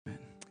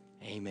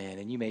Amen.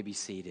 And you may be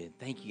seated.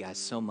 Thank you guys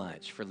so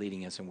much for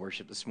leading us in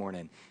worship this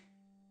morning.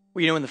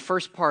 Well, in the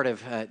first part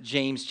of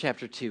James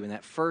chapter 2, in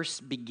that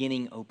first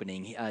beginning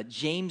opening,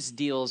 James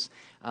deals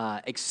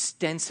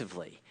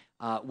extensively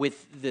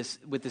with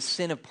the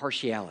sin of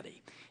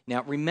partiality.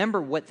 Now,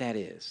 remember what that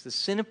is. The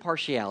sin of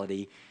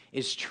partiality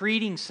is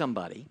treating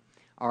somebody,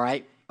 all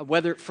right,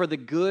 whether for the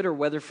good or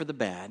whether for the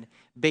bad,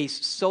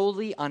 based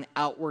solely on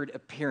outward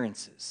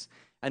appearances.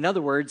 In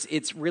other words,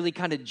 it's really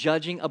kind of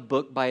judging a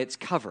book by its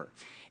cover.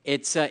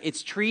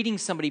 It's treating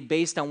somebody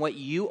based on what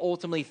you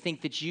ultimately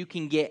think that you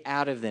can get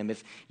out of them.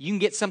 If you can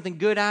get something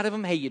good out of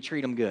them, hey, you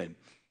treat them good.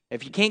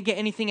 If you can't get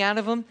anything out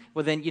of them,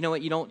 well, then you know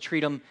what? You don't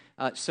treat them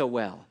so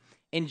well.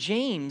 And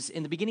James,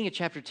 in the beginning of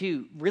chapter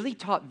 2, really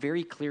taught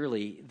very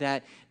clearly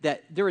that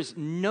there is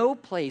no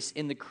place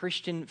in the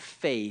Christian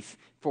faith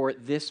for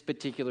this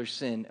particular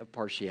sin of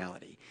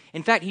partiality.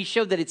 In fact, he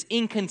showed that it's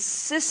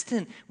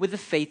inconsistent with the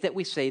faith that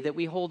we say that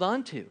we hold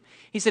on to.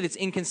 He said it's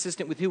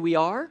inconsistent with who we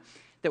are,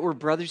 that we're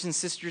brothers and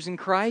sisters in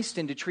Christ,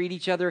 and to treat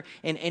each other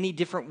in any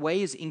different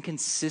way is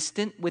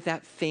inconsistent with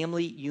that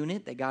family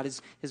unit that God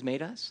has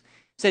made us.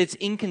 He said it's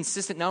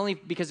inconsistent not only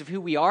because of who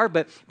we are,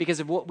 but because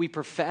of what we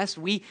profess.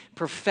 We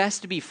profess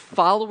to be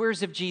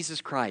followers of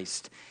Jesus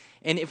Christ.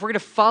 And if we're going to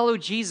follow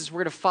Jesus, we're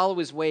going to follow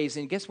his ways.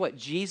 And guess what?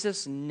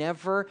 Jesus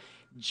never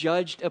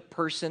judged a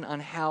person on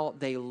how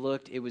they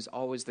looked. It was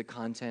always the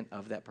content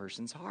of that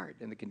person's heart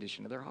and the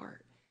condition of their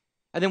heart.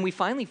 And then we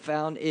finally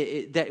found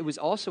that it was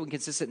also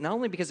inconsistent, not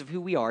only because of who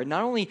we are,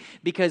 not only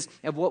because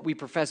of what we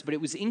profess, but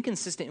it was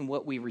inconsistent in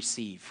what we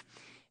receive.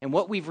 And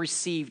what we've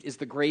received is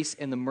the grace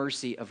and the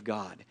mercy of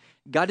God.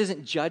 God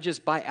doesn't judge us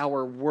by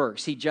our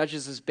works. He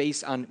judges us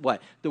based on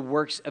what? The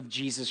works of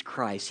Jesus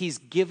Christ. He's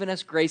given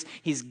us grace,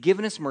 he's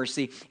given us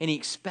mercy, and he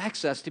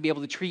expects us to be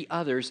able to treat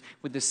others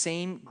with the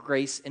same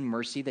grace and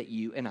mercy that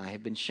you and I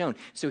have been shown.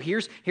 So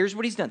here's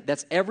what he's done.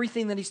 That's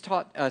everything that he's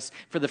taught us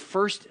for the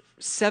first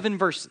 7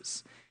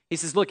 verses. He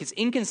says, look, it's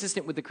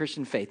inconsistent with the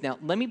Christian faith. Now,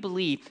 let me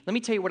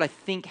tell you what I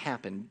think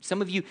happened. Some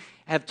of you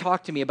have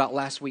talked to me about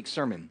last week's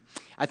sermon.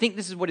 I think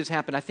this is what has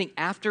happened. I think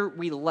after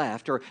we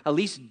left, or at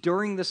least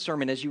during the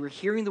sermon, as you were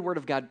hearing the word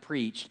of God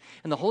preached,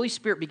 and the Holy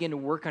Spirit began to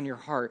work on your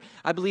heart,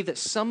 I believe that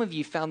some of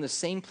you found the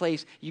same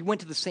place, you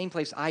went to the same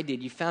place I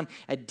did. You found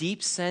a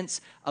deep sense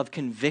of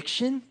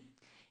conviction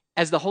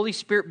as the Holy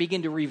Spirit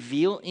began to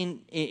reveal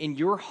in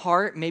your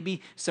heart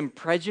maybe some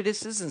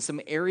prejudices and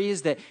some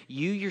areas that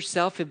you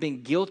yourself have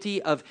been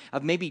guilty of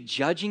maybe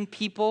judging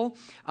people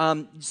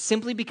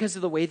simply because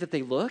of the way that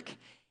they look.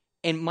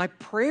 And my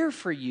prayer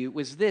for you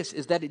was this,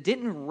 is that it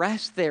didn't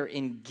rest there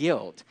in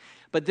guilt,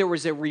 but there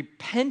was a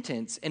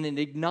repentance and an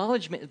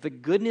acknowledgement of the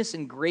goodness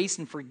and grace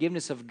and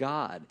forgiveness of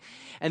God.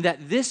 And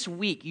that this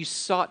week you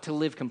sought to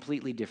live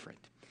completely different.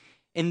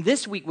 And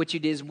this week, what you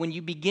did is when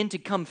you begin to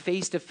come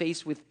face to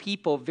face with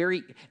people,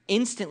 very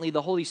instantly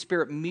the Holy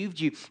Spirit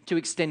moved you to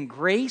extend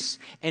grace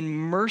and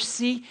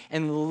mercy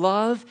and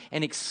love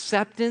and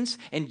acceptance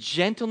and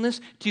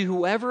gentleness to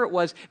whoever it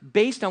was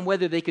based on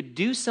whether they could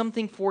do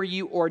something for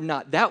you or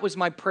not. That was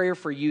my prayer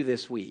for you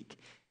this week.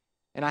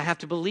 And I have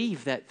to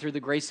believe that through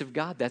the grace of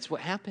God, that's what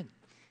happened.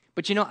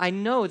 But I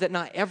know that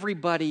not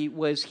everybody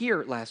was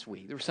here last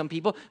week. There were some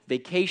people,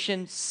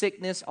 vacation,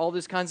 sickness, all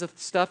this kinds of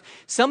stuff.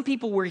 Some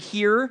people were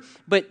here,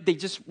 but they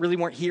just really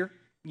weren't here.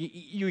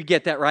 You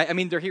get that, right? I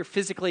mean, they're here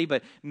physically,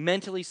 but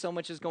mentally so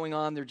much is going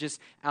on. They're just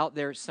out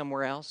there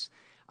somewhere else.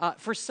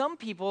 For some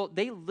people,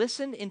 they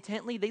listened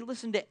intently. They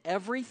listened to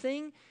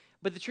everything.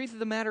 But the truth of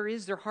the matter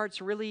is their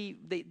hearts really,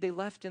 they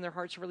left and their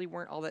hearts really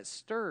weren't all that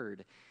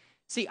stirred.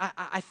 See,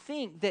 I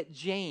think that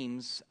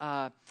James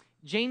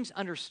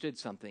understood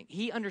something.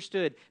 He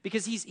understood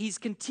because he's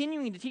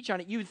continuing to teach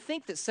on it. You would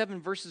think that 7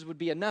 verses would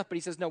be enough, but he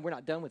says, no, we're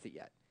not done with it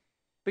yet.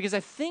 Because I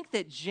think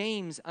that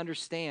James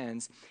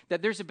understands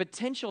that there's a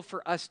potential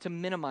for us to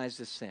minimize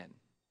this sin.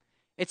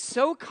 It's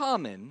so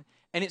common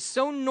and it's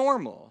so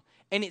normal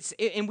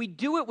and we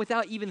do it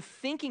without even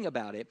thinking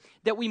about it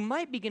that we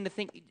might begin to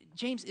think,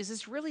 James, is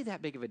this really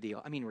that big of a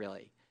deal? I mean,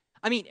 really?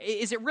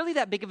 Is it really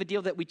that big of a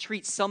deal that we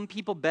treat some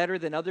people better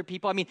than other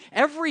people? I mean,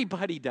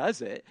 everybody does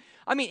it.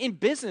 I mean, in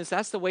business,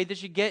 that's the way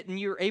that you get and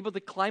you're able to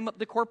climb up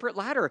the corporate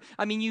ladder.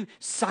 I mean, you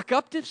suck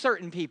up to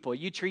certain people.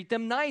 You treat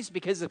them nice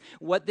because of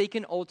what they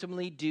can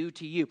ultimately do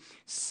to you.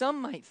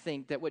 Some might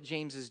think that what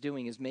James is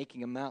doing is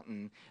making a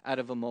mountain out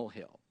of a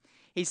molehill.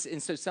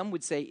 And so some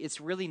would say it's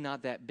really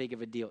not that big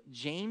of a deal.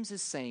 James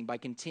is saying by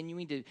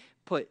continuing to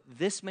put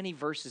this many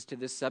verses to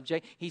this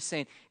subject, he's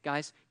saying,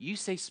 guys, you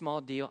say small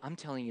deal, I'm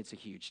telling you it's a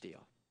huge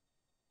deal.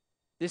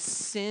 This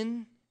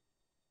sin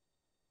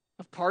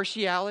of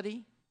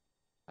partiality,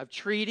 of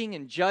treating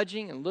and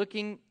judging and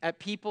looking at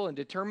people and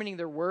determining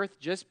their worth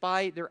just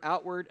by their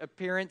outward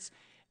appearance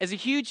is a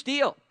huge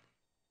deal.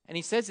 And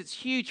he says it's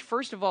huge,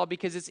 first of all,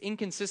 because it's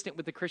inconsistent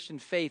with the Christian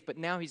faith, but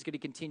now he's going to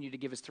continue to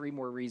give us 3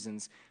 more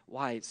reasons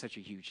why it's such a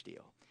huge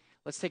deal.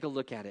 Let's take a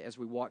look at it as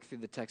we walk through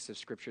the text of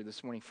Scripture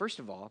this morning. First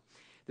of all,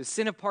 the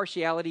sin of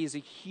partiality is a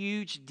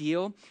huge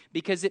deal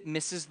because it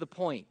misses the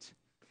point.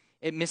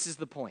 it misses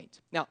the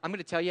point. Now, I'm going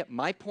to tell you,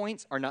 my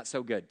points are not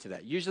so good to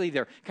that. Usually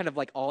they're kind of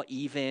like all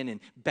even and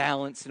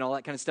balanced and all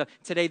that kind of stuff.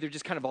 Today, they're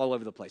just kind of all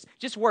over the place.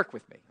 Just work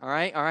with me, all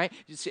right? All right?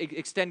 Just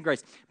extend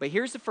grace. But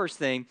here's the first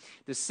thing.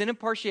 The sin of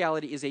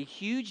partiality is a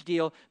huge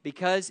deal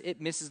because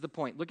it misses the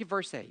point. Look at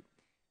verse 8.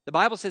 The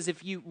Bible says,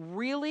 if you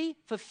really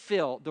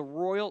fulfill the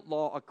royal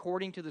law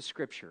according to the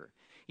Scripture,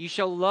 you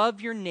shall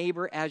love your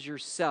neighbor as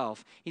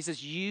yourself. He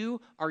says,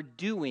 you are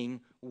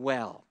doing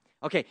well.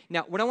 Okay,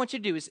 now what I want you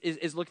to do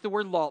is look at the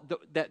word law,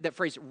 that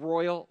phrase,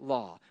 royal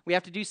law. We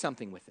have to do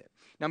something with it.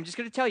 Now I'm just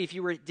going to tell you, if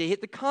you were to hit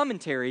the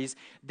commentaries,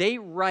 they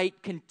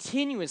write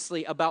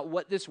continuously about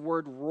what this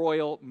word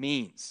royal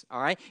means,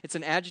 all right? It's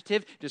an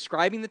adjective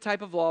describing the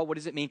type of law. What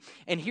does it mean?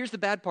 And here's the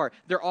bad part.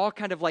 They're all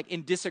kind of like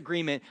in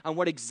disagreement on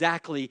what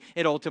exactly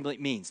it ultimately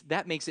means.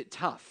 That makes it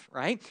tough,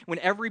 right? When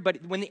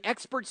the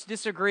experts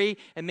disagree,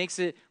 it makes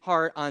it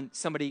hard on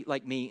somebody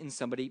like me and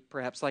somebody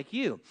perhaps like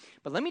you.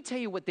 But let me tell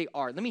you what they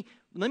are. Let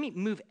me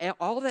move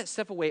all that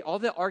stuff away, all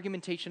the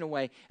argumentation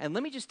away, and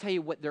let me just tell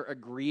you what they're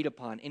agreed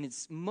upon in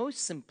its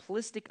most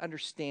simplistic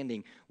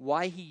understanding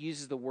why he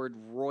uses the word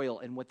royal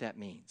and what that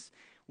means.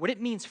 What it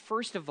means,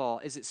 first of all,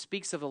 is it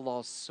speaks of the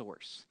law's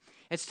source.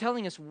 It's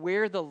telling us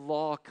where the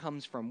law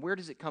comes from. Where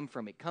does it come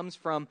from? It comes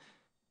from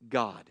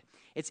God.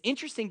 It's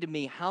interesting to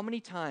me how many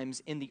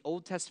times in the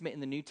Old Testament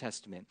and the New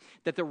Testament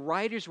that the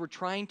writers were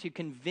trying to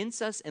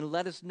convince us and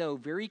let us know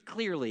very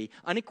clearly,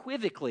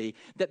 unequivocally,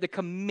 that the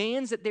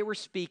commands that they were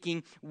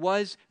speaking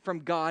was from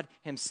God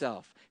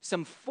himself.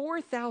 Some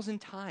 4,000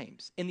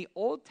 times in the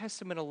Old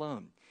Testament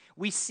alone,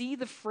 we see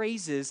the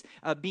phrases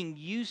being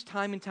used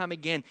time and time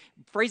again.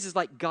 Phrases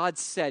like God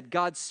said,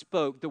 God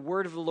spoke, the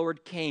word of the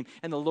Lord came,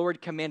 and the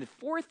Lord commanded.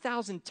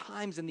 4,000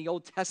 times in the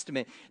Old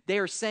Testament, they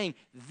are saying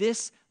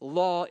this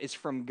law is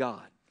from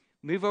God.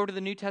 Move over to the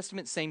New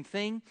Testament, same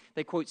thing.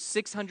 They quote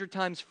 600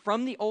 times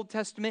from the Old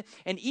Testament,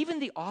 and even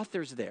the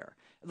authors there,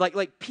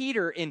 like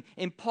Peter and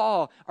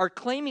Paul, are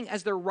claiming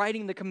as they're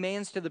writing the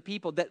commands to the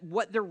people that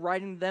what they're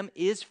writing to them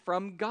is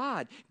from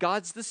God.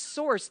 God's the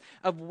source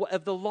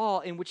of the law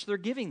in which they're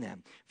giving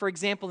them. For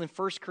example, in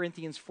 1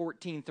 Corinthians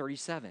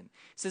 14:37, it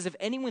says, if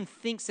anyone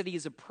thinks that he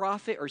is a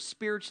prophet or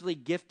spiritually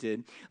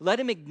gifted, let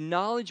him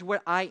acknowledge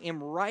what I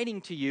am writing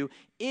to you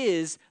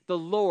is the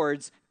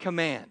Lord's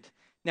command.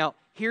 Now,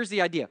 here's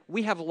the idea.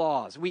 We have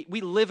laws. We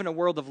live in a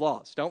world of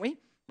laws, don't we?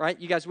 Right?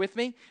 You guys with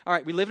me? All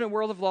right, we live in a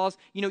world of laws.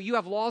 You know, you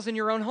have laws in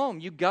your own home.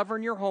 You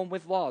govern your home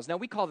with laws. Now,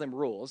 we call them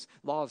rules.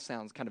 Laws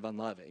sounds kind of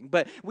unloving,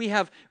 but we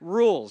have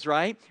rules,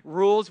 right?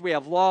 Rules, we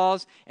have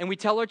laws, and we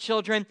tell our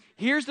children,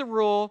 here's the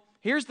rule,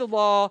 here's the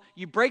law,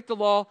 you break the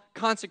law,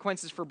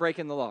 consequences for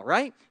breaking the law,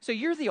 right? So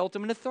you're the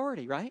ultimate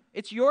authority, right?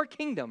 It's your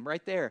kingdom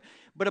right there.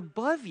 But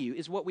above you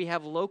is what we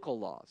have local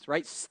laws,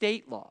 right?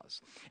 State laws.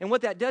 And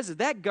what that does is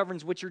that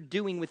governs what you're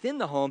doing within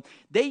the home.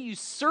 They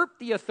usurp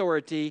the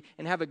authority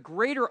and have a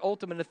greater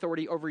ultimate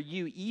authority over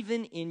you,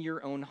 even in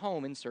your own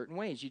home in certain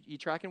ways. You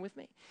tracking with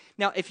me?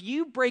 Now, if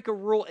you break a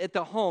rule at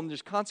the home,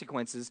 there's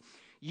consequences.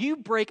 You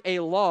break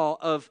a law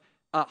of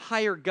a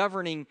higher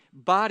governing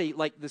body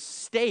like the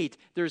state,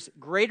 there's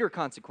greater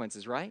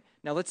consequences, right?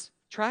 Now let's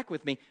track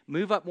with me.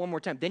 Move up one more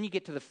time. Then you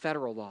get to the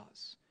federal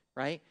laws,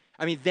 right?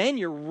 I mean, then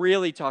you're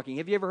really talking.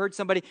 Have you ever heard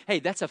somebody, hey,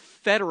 that's a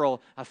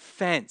federal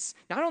offense?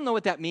 Now, I don't know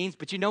what that means,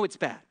 but you know it's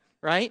bad,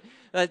 right?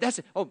 That's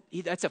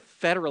a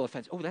federal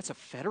offense. Oh, that's a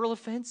federal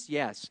offense?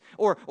 Yes.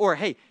 Or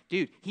hey,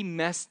 dude, he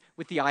messed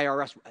with the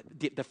IRS.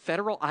 The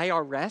federal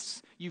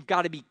IRS? You've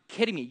got to be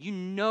kidding me. You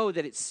know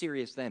that it's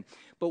serious then.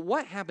 But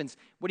what happens,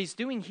 what he's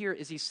doing here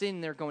is he's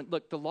sitting there going,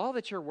 look, the law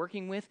that you're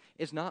working with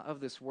is not of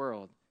this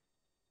world.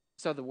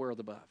 It's of the world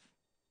above.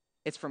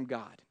 It's from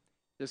God.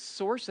 The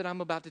source that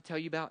I'm about to tell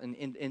you about and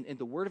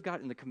the word of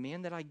God and the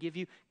command that I give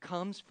you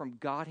comes from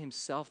God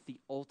himself, the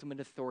ultimate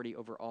authority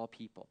over all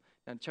people.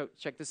 Now,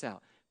 check this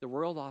out. The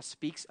royal law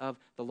speaks of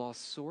the law's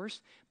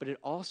source, but it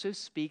also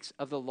speaks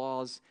of the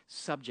law's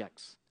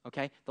subjects,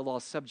 okay? The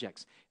law's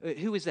subjects.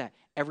 Who is that?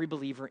 Every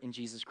believer in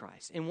Jesus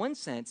Christ. In one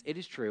sense, it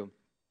is true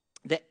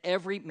that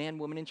every man,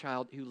 woman, and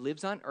child who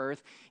lives on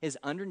earth is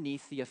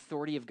underneath the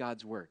authority of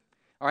God's word.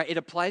 All right, it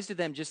applies to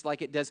them just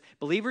like it does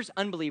believers,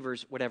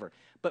 unbelievers, whatever.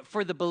 But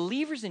for the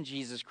believers in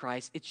Jesus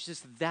Christ, it's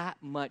just that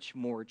much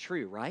more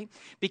true, right?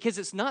 Because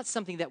it's not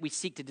something that we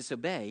seek to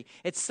disobey.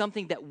 It's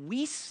something that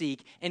we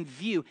seek and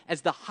view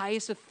as the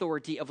highest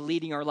authority of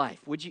leading our life.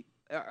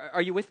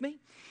 Are you with me?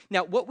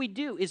 Now, what we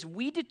do is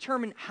we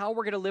determine how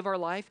we're going to live our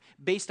life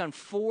based on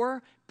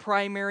 4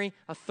 primary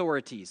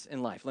authorities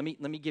in life. Let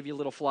me give you a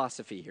little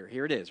philosophy here.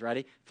 Here it is.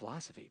 Ready?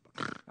 Philosophy.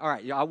 All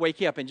right, I'll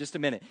wake you up in just a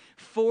minute.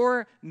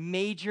 4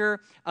 major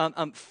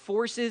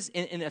forces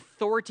and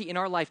authority in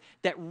our life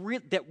that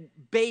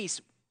base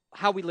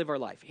how we live our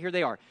life. Here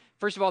they are.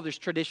 First of all, there's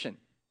tradition.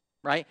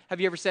 Right? Have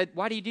you ever said,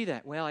 why do you do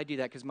that? Well, I do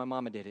that because my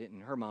mama did it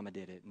and her mama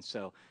did it. And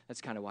so that's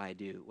kind of why I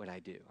do what I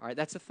do. All right,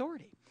 that's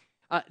authority.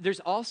 There's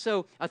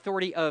also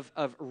authority of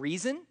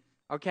reason.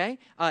 Okay?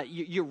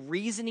 You're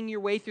reasoning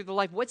your way through the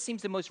life. What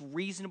seems the most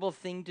reasonable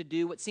thing to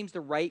do? What seems the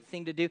right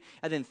thing to do?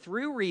 And then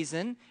through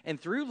reason and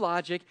through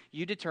logic,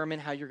 you determine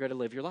how you're going to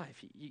live your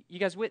life. You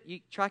guys you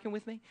tracking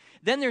with me?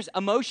 Then there's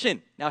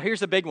emotion. Now,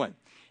 here's a big one.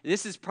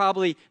 This is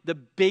probably the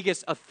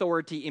biggest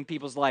authority in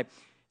people's life.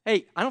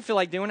 Hey, I don't feel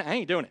like doing it. I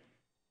ain't doing it.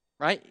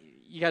 Right?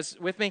 You guys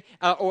with me?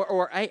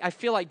 I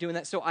feel like doing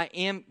that, so I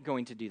am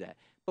going to do that.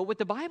 But what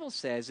the Bible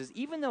says is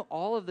even though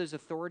all of those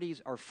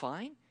authorities are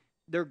fine,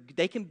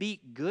 they can be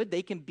good,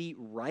 they can be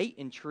right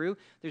and true,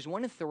 there's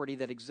one authority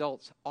that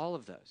exalts all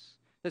of those,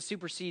 that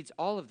supersedes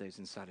all of those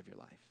inside of your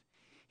life.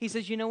 He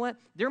says, you know what?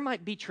 There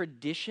might be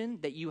tradition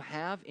that you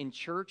have in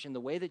church and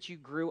the way that you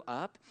grew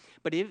up,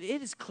 but if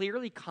it is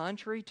clearly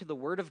contrary to the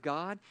Word of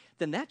God,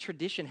 then that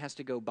tradition has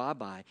to go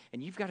bye-bye,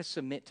 and you've got to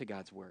submit to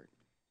God's Word.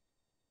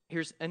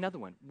 Here's another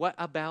one. What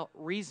about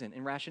reason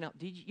and rationale?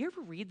 Did you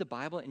ever read the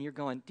Bible and you're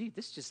going, dude,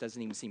 this just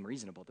doesn't even seem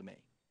reasonable to me?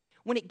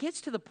 When it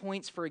gets to the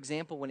points, for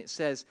example, when it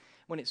says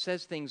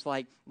things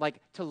like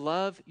to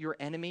love your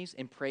enemies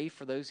and pray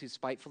for those who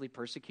spitefully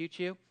persecute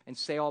you and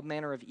say all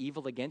manner of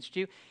evil against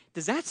you,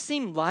 does that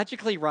seem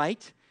logically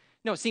right?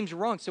 No, it seems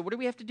wrong. So what do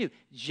we have to do?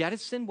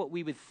 Jettison what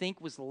we would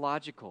think was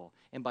logical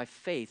and by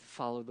faith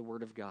follow the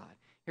Word of God.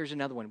 Here's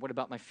another one. What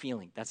about my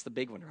feeling? That's the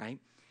big one, right?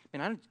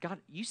 Man, God,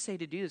 you say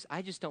to do this.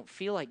 I just don't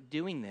feel like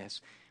doing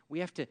this. We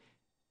have to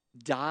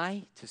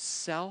die to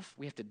self.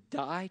 We have to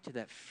die to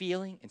that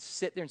feeling and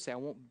sit there and say, I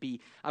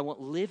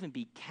won't live and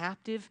be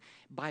captive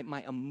by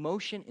my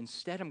emotion.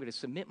 Instead, I'm going to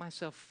submit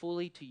myself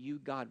fully to you,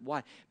 God.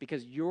 Why?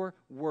 Because your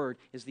word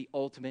is the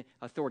ultimate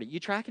authority. You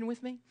tracking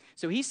with me?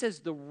 So he says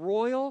the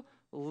royal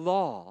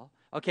law,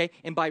 okay,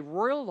 and by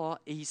royal law,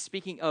 he's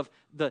speaking of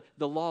the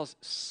law's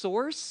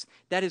source.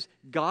 That is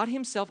God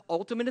himself,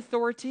 ultimate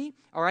authority,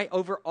 all right,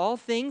 over all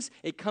things.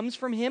 It comes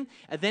from him.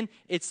 And then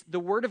it's the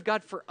word of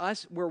God for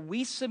us where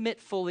we submit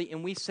fully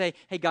and we say,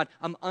 hey, God,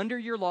 I'm under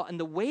your law. And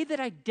the way that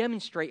I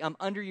demonstrate I'm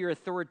under your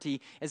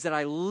authority is that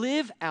I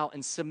live out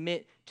and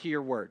submit to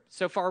your word.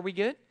 So far, are we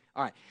good?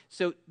 All right.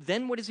 So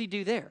then what does he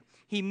do there?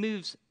 He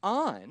moves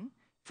on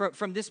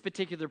from this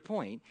particular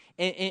point.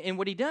 And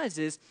what he does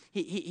is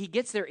he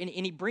gets there and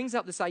he brings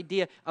out this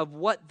idea of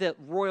what the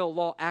royal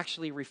law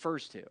actually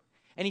refers to.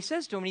 And he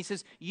says to him,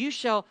 you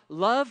shall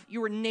love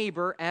your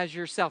neighbor as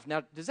yourself.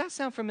 Now, does that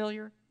sound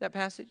familiar, that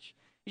passage?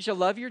 You shall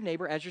love your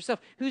neighbor as yourself.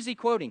 Who's he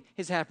quoting?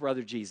 His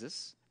half-brother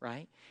Jesus,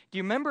 right? Do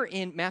you remember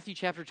in Matthew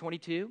chapter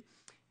 22?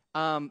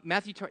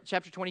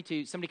 Chapter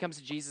 22, somebody comes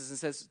to Jesus and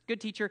says,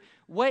 good teacher,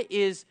 what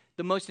is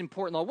the most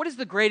important law? What is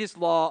the greatest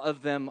law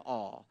of them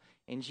all?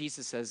 And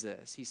Jesus says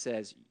this. He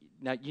says,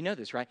 now you know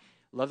this, right?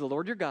 Love the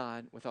Lord your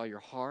God with all your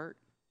heart,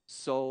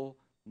 soul,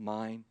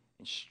 mind,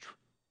 and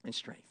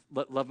strength.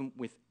 Love him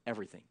with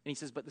everything. And he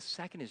says, but the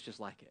second is just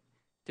like it.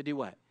 To do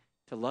what?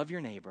 To love your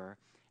neighbor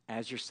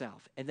as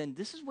yourself. And then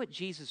this is what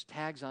Jesus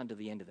tags on to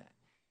the end of that.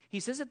 He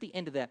says at the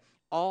end of that,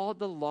 all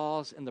the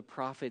laws and the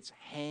prophets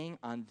hang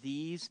on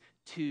these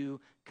two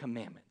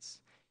commandments.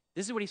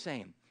 This is what he's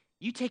saying.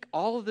 You take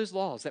all of those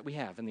laws that we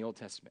have in the Old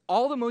Testament,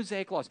 all the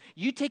Mosaic laws,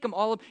 you take them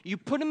all up, you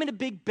put them in a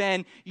big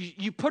bin,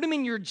 you put them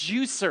in your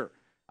juicer,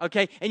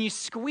 okay, and you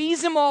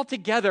squeeze them all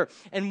together,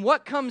 and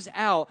what comes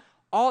out,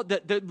 all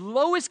the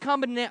lowest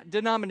common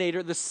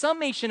denominator, the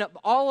summation of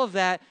all of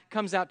that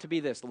comes out to be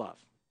this: love.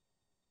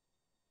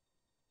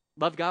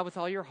 Love God with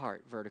all your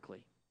heart,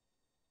 vertically.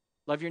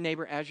 Love your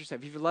neighbor as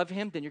yourself. If you love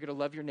him, then you're going to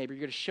love your neighbor. You're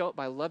going to show it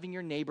by loving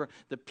your neighbor,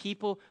 the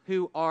people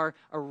who are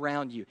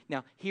around you.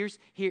 Now, here's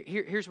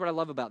what I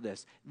love about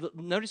this.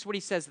 Notice what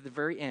he says at the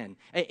very end.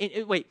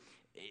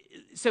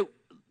 So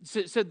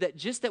that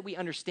just that we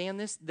understand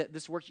this, that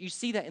this works, you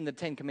see that in the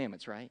Ten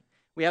Commandments, right?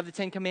 We have the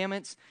Ten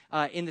Commandments.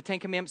 In the Ten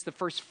Commandments, the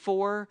first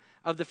 4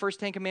 of the first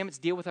 10 Commandments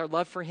deal with our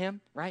love for him,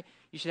 right?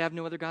 You should have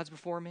no other gods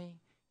before me.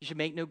 You should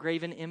make no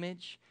graven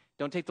image.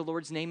 Don't take the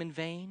Lord's name in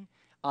vain.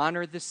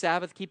 Honor the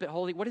Sabbath, keep it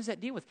holy. What does that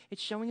deal with?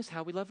 It's showing us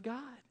how we love God.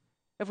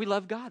 If we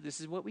love God, this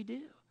is what we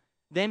do.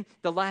 Then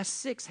the last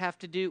 6 have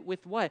to do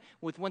with what?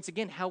 With, once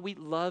again, how we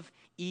love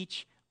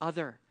each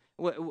other.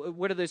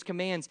 What are those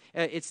commands?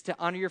 It's to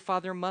honor your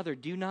father and mother.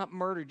 Do not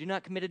murder. Do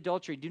not commit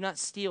adultery. Do not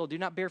steal. Do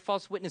not bear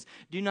false witness.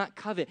 Do not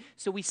covet.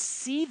 So we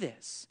see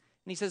this.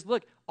 And he says,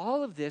 look,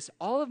 all of this,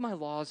 all of my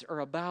laws are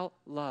about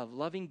love,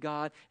 loving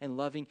God and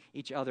loving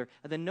each other.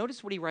 And then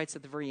notice what he writes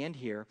at the very end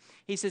here.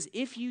 He says,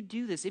 if you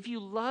do this, if you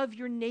love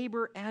your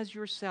neighbor as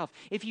yourself,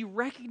 if you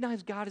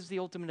recognize God as the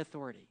ultimate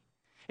authority,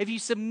 if you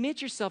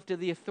submit yourself to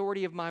the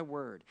authority of my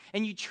word,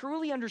 and you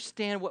truly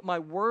understand what my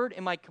word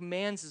and my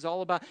commands is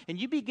all about, and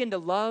you begin to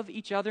love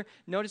each other,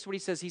 notice what he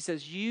says. He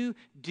says, you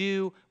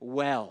do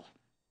well.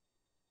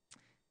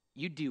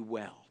 You do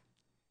well.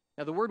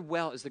 Now, the word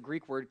well is the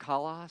Greek word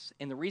kalos,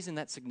 and the reason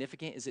that's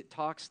significant is it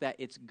talks that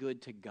it's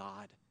good to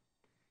God.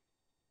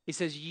 He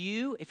says,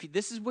 if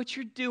this is what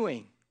you're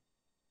doing,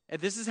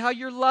 if this is how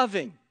you're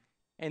loving,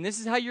 and this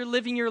is how you're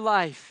living your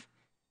life,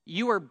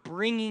 you are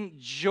bringing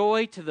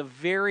joy to the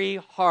very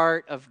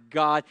heart of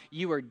God.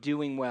 You are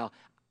doing well.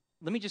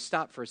 Let me just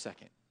stop for a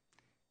second.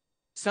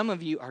 Some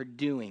of you are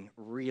doing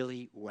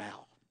really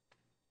well.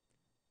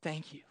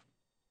 Thank you.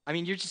 I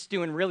mean, you're just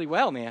doing really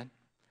well, man.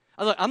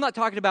 Look, I'm not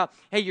talking about,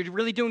 hey, you're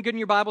really doing good in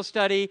your Bible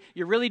study.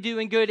 You're really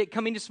doing good at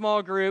coming to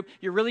small group.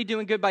 You're really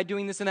doing good by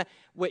doing this and that.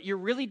 What you're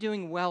really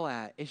doing well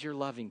at is you're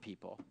loving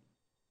people.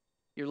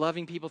 You're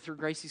loving people through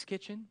Gracie's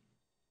Kitchen.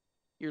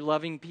 You're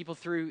loving people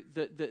through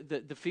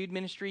the food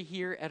ministry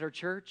here at our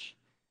church.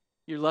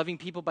 You're loving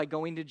people by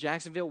going to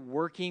Jacksonville,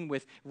 working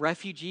with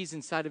refugees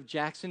inside of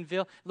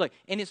Jacksonville. Look,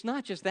 and it's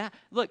not just that.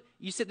 Look,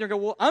 you sit there and go,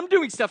 well, I'm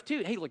doing stuff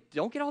too. Hey, look,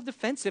 don't get all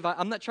defensive.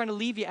 I'm not trying to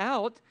leave you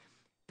out.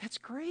 That's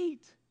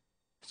great.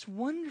 It's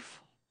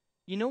wonderful.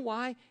 You know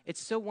why?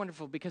 It's so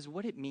wonderful because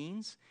what it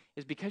means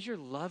is because you're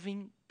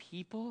loving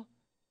people,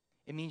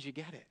 it means you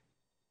get it.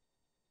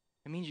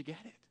 It means you get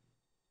it.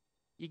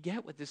 You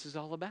get what this is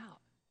all about.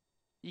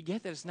 You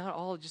get that it's not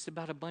all just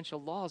about a bunch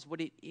of laws.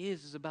 What it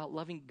is about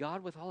loving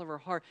God with all of our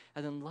heart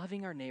and then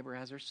loving our neighbor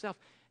as ourselves.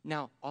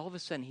 Now, all of a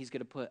sudden, he's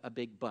going to put a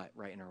big but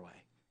right in our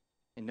way.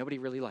 And nobody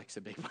really likes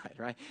a big but,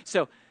 right?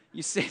 So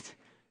you sit.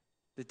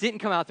 That didn't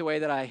come out the way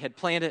that I had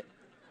planned it.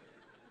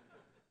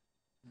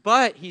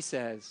 But he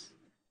says,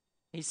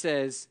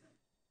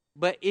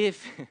 but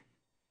if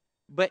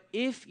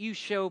you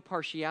show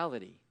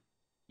partiality,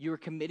 you are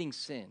committing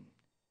sin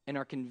and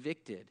are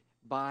convicted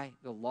by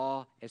the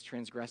law as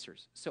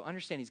transgressors. So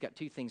understand he's got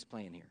two things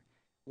playing here.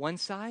 One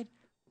side,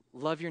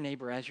 love your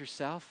neighbor as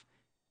yourself,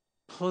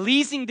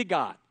 pleasing to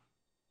God.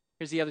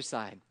 Here's the other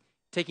side,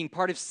 taking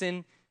part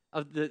in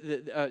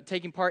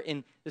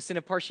the sin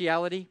of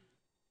partiality.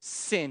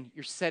 Sin,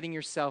 you're setting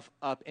yourself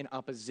up in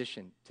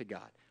opposition to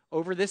God.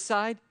 Over this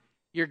side,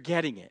 you're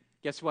getting it.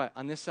 Guess what?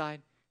 On this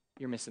side,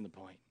 you're missing the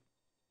point.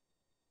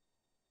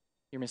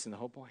 You're missing the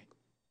whole point.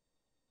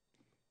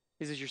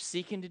 He says you're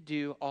seeking to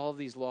do all of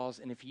these laws,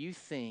 and if you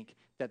think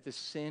that the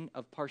sin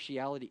of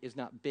partiality is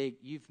not big,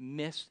 you've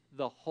missed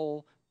the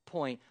whole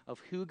point of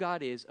who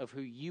God is, of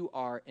who you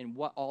are, and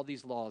what all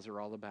these laws are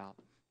all about.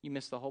 You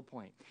missed the whole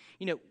point.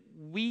 You know,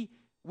 we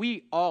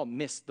all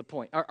miss the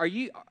point. Are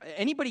you,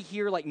 anybody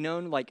here like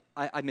known, like,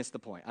 I missed the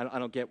point. I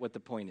don't get what the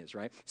point is,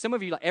 right? Some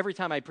of you, like, every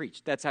time I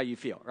preach, that's how you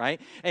feel,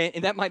 right?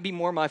 And that might be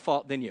more my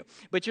fault than you.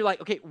 But you're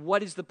like, okay,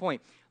 what is the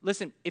point?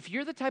 Listen, if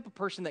you're the type of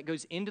person that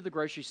goes into the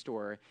grocery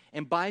store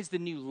and buys the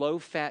new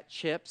low-fat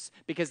chips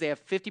because they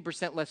have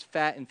 50% less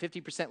fat and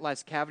 50%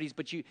 less cavities,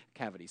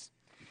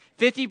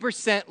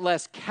 50%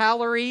 less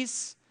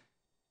calories,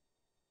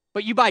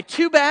 but you buy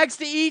 2 bags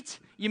to eat,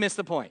 you miss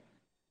the point.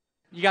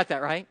 You got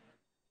that, right?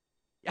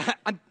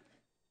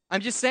 I'm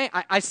just saying,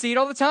 I see it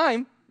all the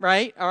time,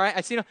 right? All right,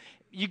 I see it.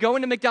 You go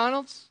into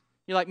McDonald's,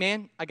 you're like,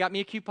 man, I got me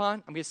a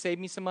coupon. I'm going to save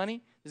me some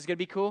money. This is going to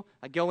be cool.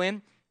 I go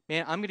in,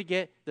 man, I'm going to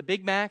get the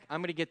Big Mac.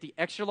 I'm going to get the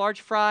extra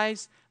large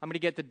fries. I'm going to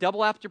get the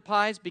double apple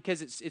pies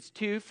because it's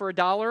 2 for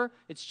 $1.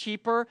 It's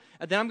cheaper.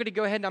 And then I'm going to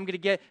go ahead and I'm going to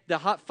get the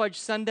hot fudge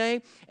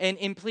sundae.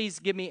 And please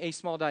give me a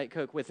small Diet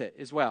Coke with it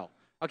as well.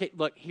 Okay,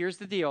 look, here's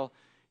the deal.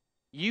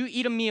 You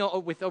eat a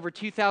meal with over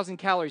 2,000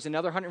 calories,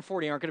 another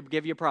 140 aren't going to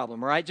give you a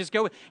problem, all right? Just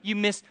go. You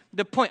miss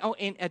the point. Oh,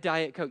 and a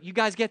Diet Coke. You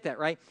guys get that,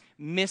 right?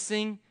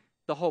 Missing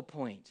the whole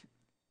point.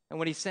 And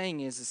what he's saying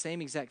is the same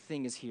exact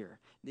thing is here.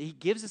 He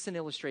gives us an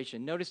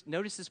illustration. Notice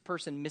this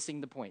person missing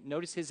the point.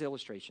 Notice his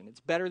illustration. It's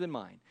better than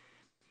mine.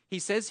 He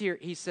says here,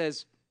 you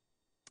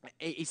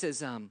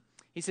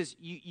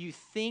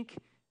think,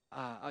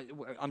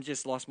 I'm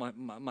just lost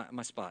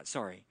my spot.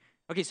 Sorry.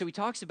 Okay, so he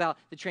talks about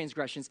the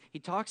transgressions. He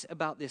talks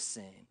about this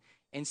sin.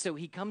 And so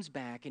he comes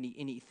back and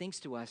he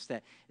thinks to us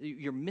that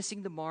you're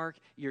missing the mark,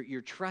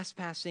 you're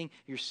trespassing,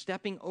 you're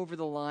stepping over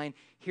the line.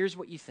 Here's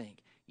what you think.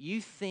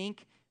 You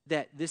think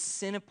that this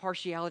sin of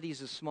partiality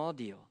is a small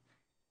deal.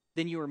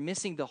 Then you are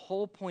missing the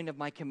whole point of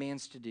my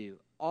commands to do.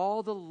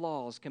 All the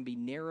laws can be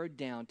narrowed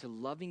down to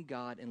loving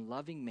God and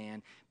loving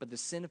man, but the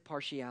sin of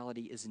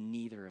partiality is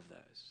neither of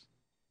those.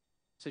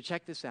 So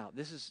check this out.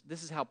 This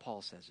is how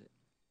Paul says it.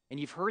 And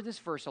you've heard this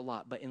verse a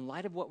lot, but in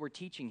light of what we're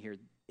teaching here,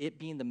 it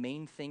being the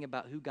main thing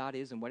about who God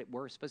is and what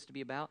we're supposed to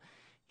be about,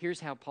 here's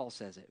how Paul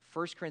says it.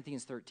 1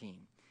 Corinthians 13.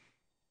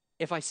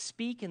 If I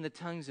speak in the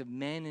tongues of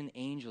men and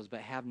angels but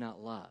have not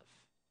love,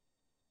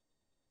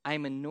 I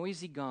am a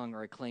noisy gong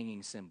or a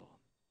clanging cymbal.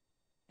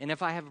 And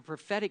if I have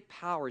prophetic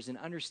powers and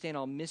understand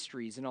all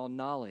mysteries and all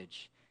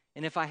knowledge,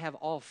 and if I have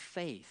all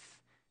faith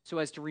so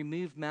as to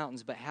remove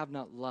mountains but have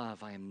not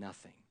love, I am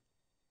nothing.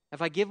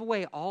 If I give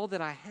away all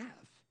that I have,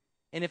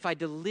 and if I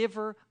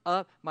deliver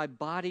up my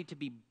body to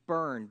be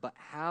burned, but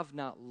have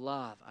not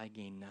love, I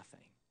gain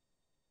nothing.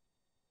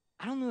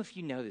 I don't know if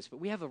you know this,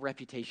 but we have a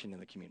reputation in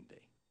the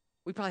community.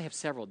 We probably have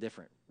several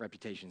different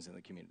reputations in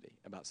the community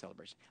about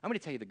celebration. I'm going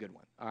to tell you the good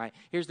one, all right?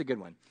 Here's the good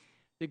one.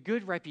 The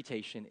good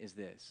reputation is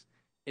this,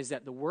 is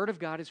that the word of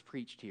God is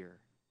preached here,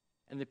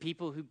 and the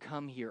people who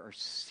come here are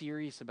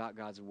serious about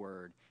God's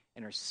word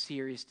and are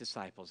serious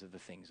disciples of the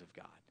things of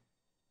God.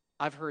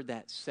 I've heard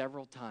that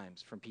several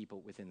times from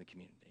people within the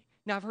community.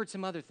 Now, I've heard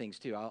some other things,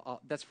 too.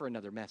 That's for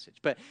another message.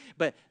 But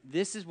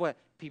this is what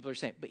people are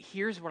saying. But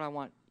here's what I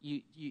want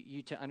you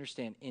to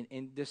understand,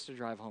 and this to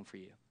drive home for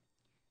you.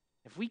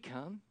 If we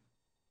come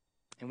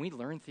and we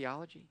learn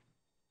theology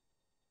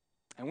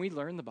and we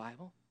learn the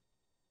Bible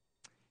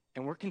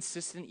and we're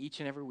consistent each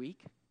and every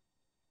week,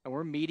 and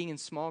we're meeting in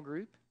small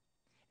group,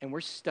 and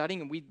we're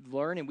studying, and we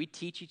learn, and we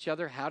teach each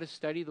other how to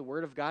study the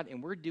Word of God,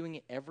 and we're doing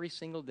it every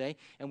single day,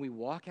 and we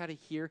walk out of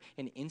here,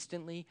 and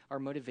instantly our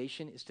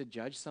motivation is to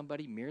judge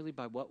somebody merely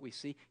by what we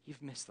see,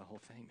 you've missed the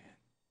whole thing, man.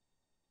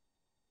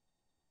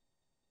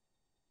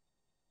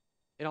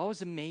 It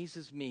always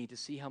amazes me to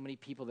see how many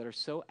people that are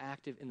so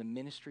active in the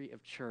ministry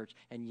of church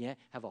and yet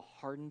have a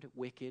hardened,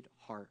 wicked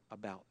heart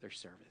about their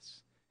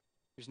service.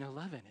 There's no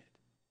love in it.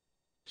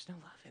 There's no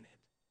love in it.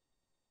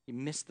 You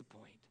miss the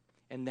point.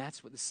 And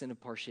that's what the sin of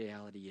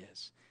partiality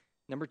is.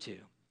 Number two,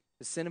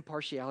 the sin of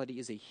partiality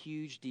is a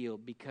huge deal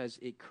because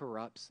it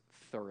corrupts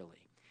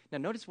thoroughly. Now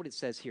notice what it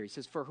says here. He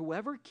says, for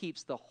whoever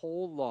keeps the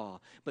whole law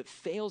but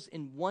fails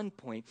in one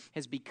point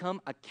has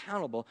become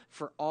accountable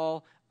for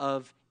all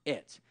of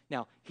it.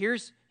 Now,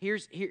 here's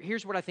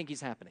what I think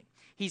is happening.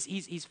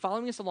 He's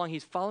following us along.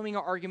 He's following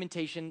our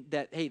argumentation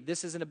that, hey,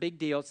 this isn't a big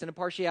deal. Sin of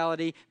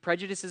partiality,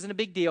 prejudice isn't a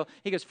big deal.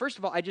 He goes, first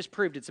of all, I just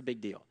proved it's a big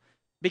deal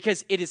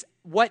because it is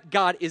what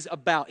God is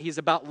about. He's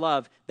about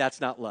love. That's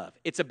not love.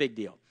 It's a big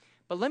deal.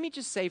 But let me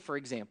just say, for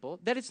example,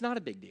 that it's not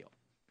a big deal.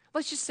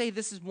 Let's just say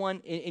this is one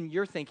in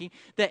your thinking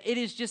that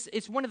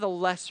it's one of the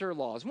lesser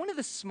laws, one of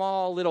the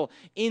small little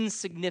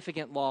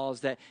insignificant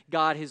laws that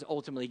God has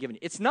ultimately given.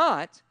 It's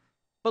not.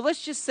 But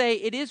let's just say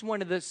it is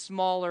one of the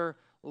smaller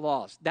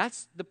laws.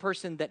 That's the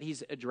person that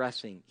he's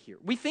addressing here.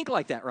 We think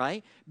like that,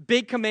 right?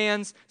 Big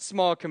commands,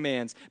 small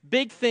commands.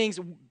 Big things,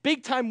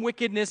 big time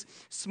wickedness,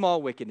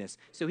 small wickedness.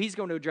 So he's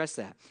going to address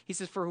that. He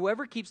says, for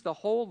whoever keeps the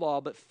whole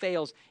law but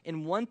fails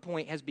in one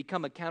point has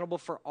become accountable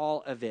for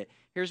all of it.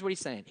 Here's what he's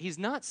saying. He's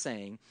not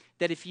saying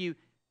that if you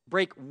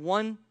break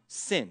one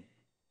sin,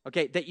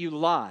 okay, that you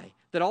lie,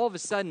 that all of a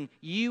sudden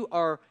you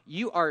are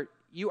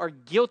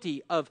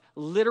guilty of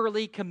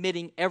literally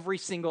committing every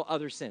single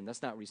other sin.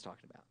 That's not what he's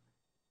talking about.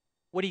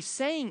 What he's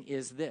saying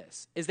is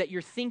this, is that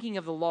you're thinking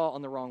of the law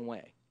on the wrong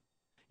way.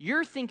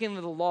 You're thinking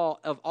of the law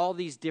of all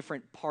these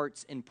different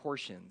parts and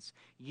portions.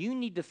 You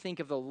need to think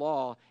of the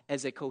law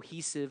as a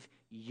cohesive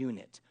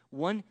unit,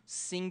 one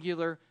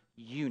singular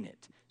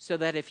unit, so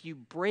that if you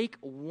break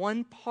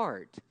one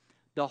part,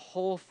 the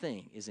whole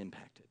thing is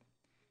impacted.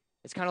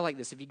 It's kind of like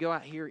this. If you go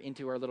out here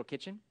into our little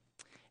kitchen,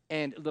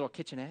 and a little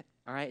kitchenette,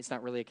 all right? It's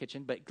not really a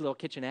kitchen, but a little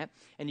kitchenette.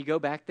 And you go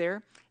back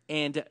there,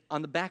 and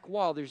on the back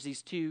wall, there's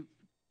these two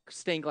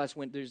stained glass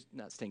windows.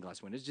 Not stained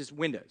glass windows, just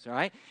windows, all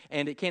right?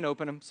 And it can't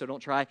open them, so don't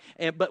try.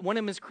 But one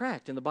of them is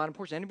cracked in the bottom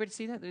portion. Anybody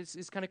see that?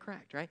 It's kind of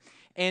cracked, right?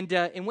 And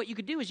what you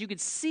could do is you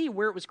could see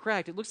where it was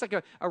cracked. It looks like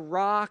a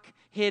rock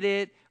hit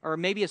it, or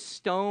maybe a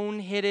stone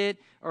hit it,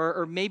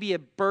 or maybe a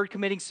bird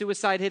committing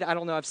suicide hit it. I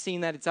don't know. I've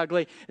seen that. It's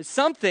ugly.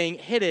 Something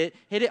hit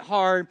it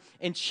hard,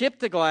 and chipped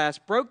the glass,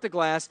 broke the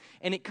glass,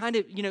 and it kind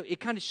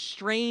of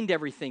strained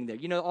everything there.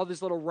 You know, all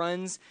those little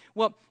runs.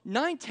 Well,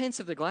 9/10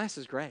 of the glass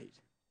is great.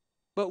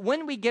 But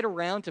when we get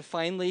around to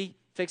finally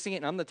fixing it,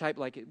 and I'm the type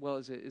like, well,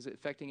 is it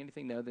affecting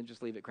anything? No, then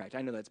just leave it cracked.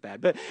 I know that's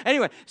bad. But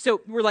anyway, so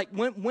we're like,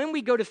 when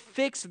we go to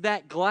fix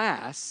that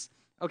glass,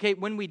 okay,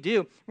 when we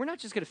do, we're not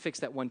just going to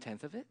fix that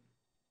 1/10 of it.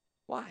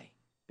 Why?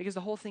 Because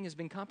the whole thing has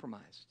been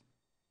compromised.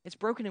 It's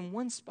broken in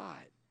one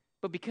spot.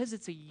 But because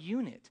it's a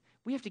unit,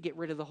 we have to get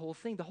rid of the whole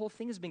thing. The whole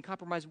thing has been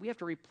compromised. We have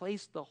to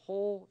replace the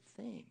whole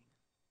thing.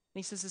 And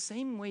he says the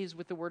same way as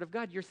with the Word of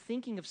God. You're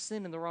thinking of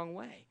sin in the wrong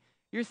way.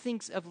 You're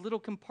thinking of little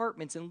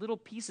compartments and little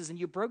pieces, and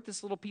you broke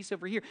this little piece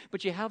over here,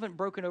 but you haven't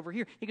broken over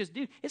here. He goes,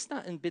 dude, it's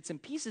not in bits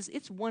and pieces.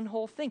 It's one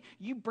whole thing.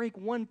 You break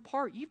one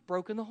part, you've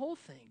broken the whole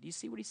thing. Do you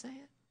see what he's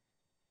saying?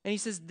 And he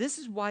says, this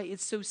is why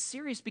it's so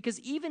serious,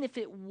 because even if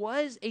it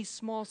was a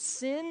small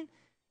sin,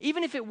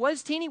 even if it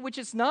was teeny, which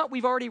it's not,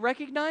 we've already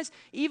recognized,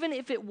 even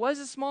if it was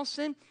a small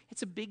sin,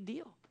 it's a big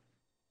deal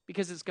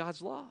because it's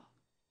God's law.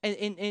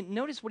 And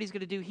notice what he's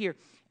going to do here.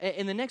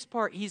 In the next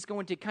part, he's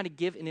going to kind of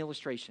give an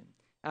illustration.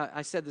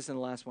 I said this in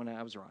the last one,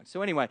 I was wrong.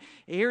 So anyway,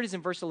 here it is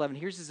in verse 11.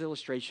 Here's his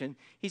illustration.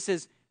 He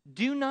says,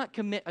 do not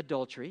commit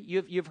adultery.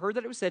 You've heard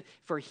that it was said,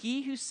 for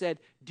he who said,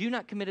 do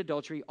not commit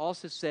adultery,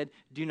 also said,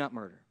 do not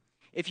murder.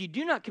 If you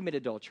do not commit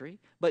adultery,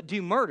 but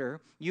do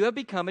murder, you have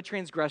become a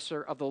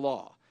transgressor of the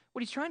law.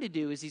 What he's trying to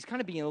do is he's kind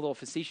of being a little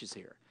facetious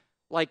here.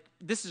 Like,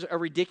 this is a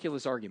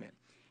ridiculous argument.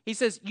 He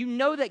says, you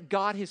know that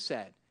God has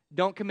said,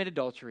 don't commit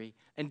adultery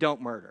and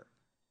don't murder.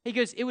 He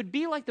goes, it would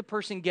be like the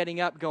person getting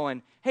up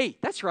going, hey,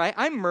 that's right,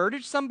 I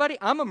murdered somebody,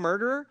 I'm a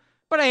murderer,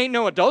 but I ain't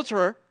no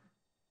adulterer,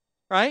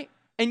 right?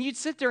 And you'd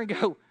sit there and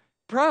go,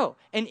 bro,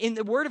 and in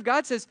the Word of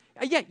God says,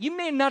 yeah, you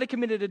may not have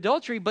committed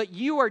adultery, but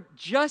you are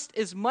just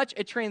as much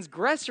a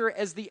transgressor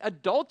as the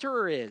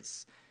adulterer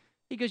is.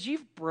 He goes,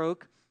 you've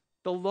broke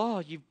the law,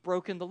 you've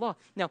broken the law.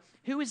 Now,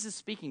 who is this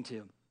speaking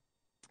to?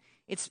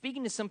 It's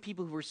speaking to some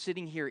people who are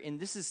sitting here, and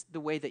this is the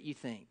way that you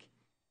think.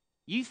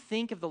 You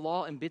think of the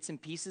law in bits and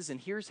pieces,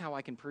 and here's how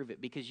I can prove it.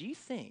 Because you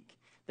think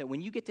that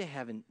when you get to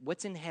heaven,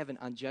 what's in heaven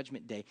on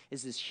Judgment Day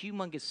is this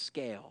humongous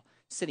scale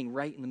sitting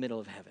right in the middle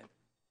of heaven.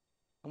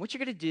 And what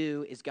you're going to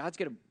do is God's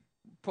going to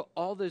put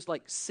all those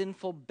like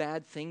sinful,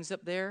 bad things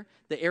up there,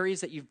 the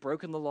areas that you've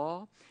broken the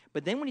law.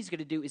 But then what he's going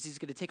to do is he's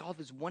going to take all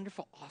those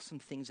wonderful, awesome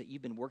things that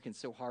you've been working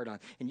so hard on,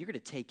 and you're going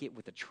to take it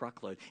with a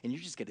truckload, and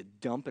you're just going to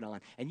dump it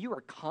on. And you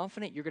are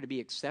confident you're going to be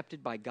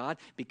accepted by God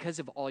because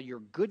of all your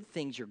good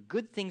things. Your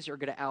good things are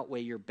going to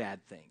outweigh your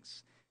bad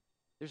things.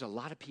 There's a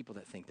lot of people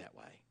that think that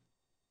way.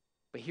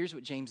 But here's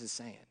what James is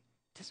saying.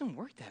 It doesn't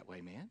work that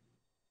way, man.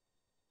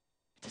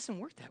 It doesn't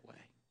work that way.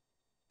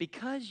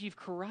 Because you've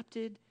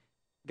corrupted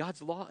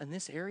God's law in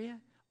this area,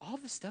 all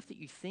the stuff that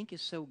you think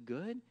is so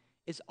good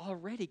is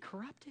already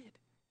corrupted.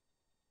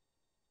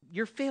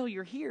 Your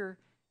failure here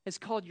has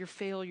called your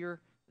failure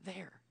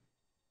there.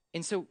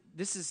 And so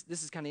this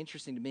is kind of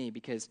interesting to me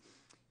because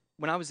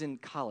when I was in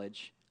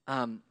college,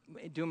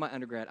 doing my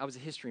undergrad, I was a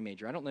history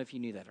major. I don't know if you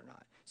knew that or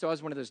not. So I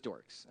was one of those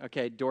dorks,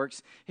 okay?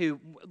 Dorks who,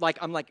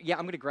 I'm like, yeah,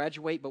 I'm going to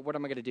graduate, but what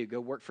am I going to do?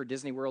 Go work for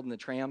Disney World in the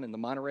tram and the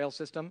monorail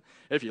system?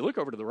 If you look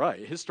over to the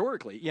right,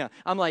 historically, yeah.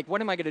 I'm like, what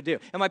am I going to do?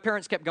 And my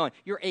parents kept going,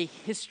 you're a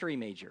history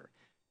major.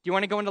 Do you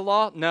want to go into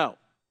law? No.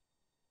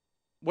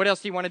 What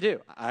else do you want to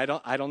do? I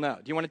don't know.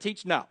 Do you want to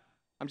teach? No.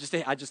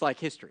 I just like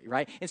history,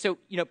 right? And so,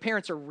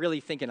 parents are really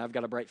thinking I've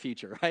got a bright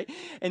future, right?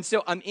 And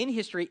so I'm in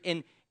history,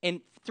 and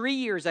 3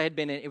 years I had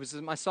been in, it was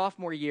my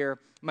sophomore year.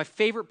 My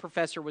favorite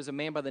professor was a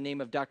man by the name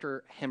of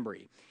Dr.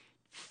 Hembry.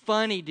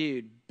 Funny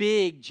dude,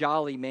 big,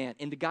 jolly man.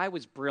 And the guy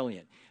was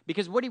brilliant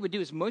because what he would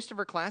do is most of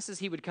our classes,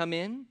 he would come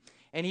in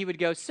and he would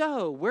go,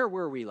 so where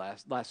were we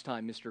last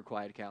time, Mr.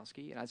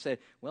 Kwiatkowski? And I said,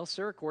 well,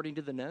 sir, according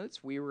to the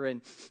notes, we were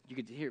in, you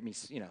could hear me,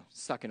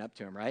 sucking up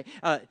to him, right?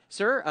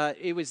 Sir,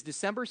 it was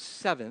December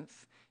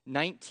 7th,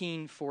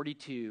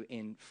 1942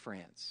 in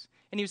France.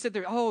 And he would sit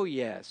there, oh,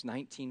 yes,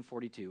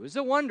 1942. It was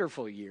a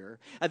wonderful year.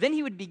 Then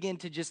he would begin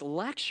to just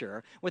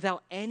lecture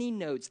without any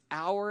notes,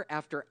 hour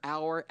after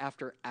hour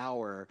after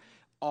hour,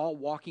 all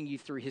walking you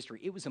through history.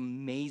 It was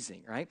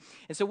amazing, right?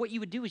 And so what you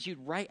would do is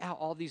you'd write out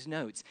all these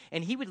notes,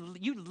 and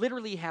you'd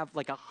literally have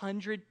like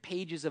 100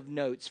 pages of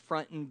notes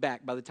front and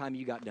back by the time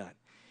you got done.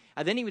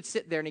 And then he would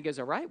sit there and he goes,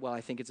 all right, well,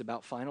 I think it's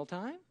about final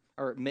time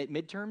or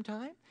midterm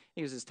time.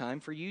 He goes, it's time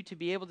for you to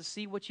be able to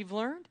see what you've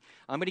learned.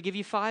 I'm going to give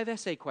you 5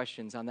 essay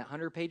questions on that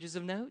 100 pages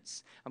of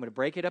notes. I'm going to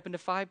break it up into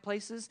 5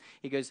 places.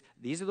 He goes,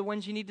 these are the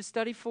ones you need to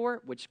study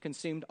for, which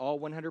consumed all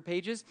 100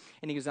 pages.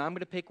 And he goes, I'm going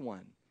to pick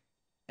one.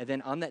 And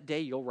then on that day,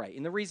 you'll write.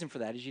 And the reason for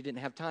that is you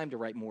didn't have time to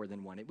write more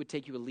than one. It would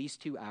take you at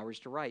least 2 hours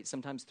to write,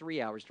 sometimes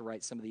 3 hours to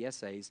write some of the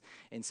essays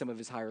in some of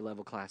his higher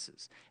level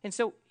classes. And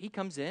so he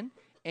comes in,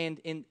 and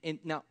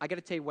now I got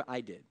to tell you what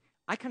I did.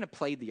 I kind of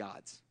played the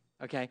odds.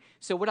 Okay,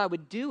 so what I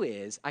would do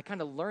is I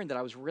kind of learned that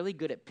I was really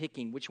good at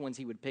picking which ones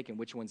he would pick and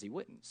which ones he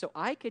wouldn't. So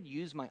I could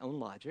use my own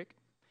logic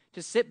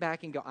to sit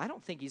back and go, I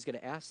don't think he's going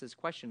to ask this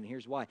question, and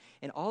here's why.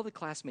 And all the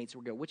classmates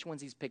would go, which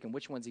one's he's picking,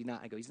 which one's he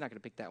not? I go, he's not going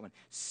to pick that one.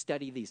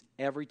 Study these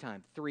every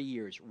time, 3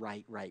 years,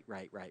 right.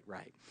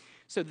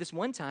 So this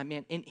one time,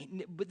 man,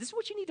 but this is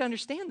what you need to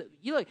understand.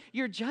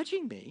 You're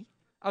judging me,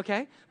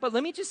 okay? But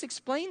let me just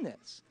explain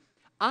this.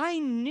 I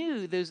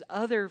knew those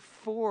other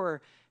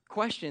 4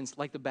 questions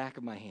like the back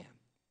of my hand.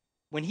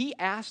 When he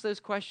asked those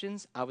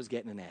questions, I was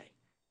getting an A.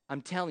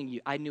 I'm telling you,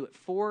 I knew it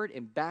forward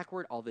and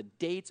backward, all the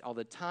dates, all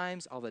the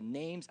times, all the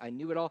names. I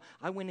knew it all.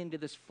 I went into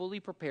this fully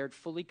prepared,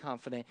 fully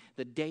confident.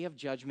 The day of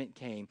judgment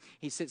came.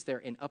 He sits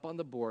there, and up on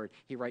the board,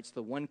 he writes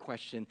the one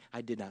question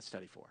I did not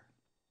study for.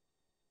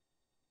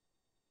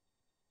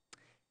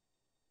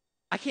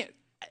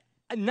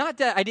 Not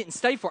that I didn't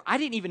study for, I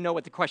didn't even know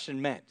what the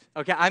question meant,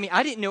 okay? I mean,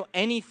 I didn't know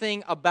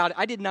anything about it.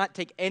 I did not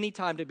take any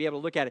time to be able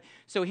to look at it.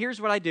 So here's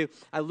what I do.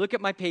 I look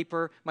at my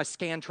paper, my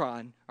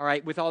Scantron, all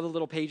right, with all the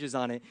little pages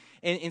on it.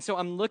 And so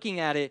I'm looking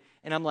at it,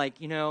 and I'm like,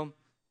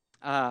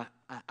 I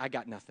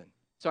got nothing.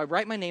 So I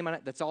write my name on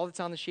it. That's all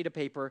that's on the sheet of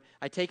paper.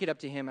 I take it up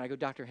to him, and I go,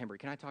 Dr. Hembry,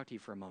 can I talk to you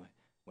for a moment?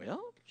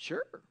 Well,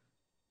 sure.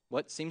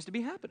 What seems to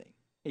be happening?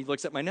 He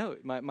looks at my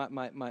note,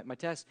 my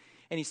test,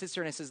 and he sits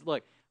there and he says,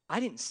 look, I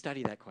didn't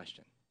study that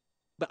question.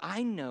 But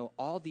I know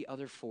all the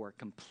other 4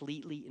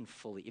 completely and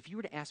fully. If you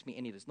were to ask me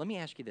any of this, let me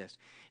ask you this.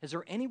 Is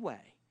there any way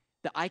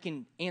that I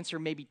can answer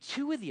maybe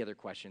 2 of the other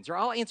questions, or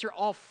I'll answer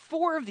all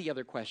 4 of the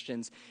other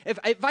questions? If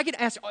I could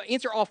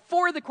answer all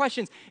 4 of the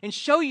questions and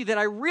show you that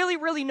I really,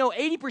 really know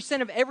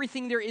 80% of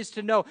everything there is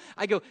to know,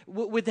 I go,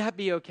 would that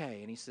be okay?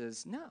 And he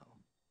says, no.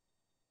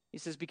 He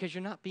says, because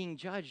you're not being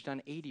judged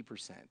on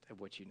 80% of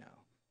what you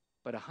know,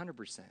 but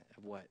 100%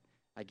 of what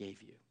I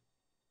gave you.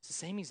 It's the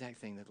same exact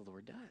thing that the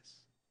Lord does.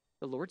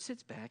 The Lord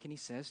sits back and he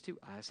says to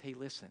us, hey,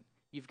 listen,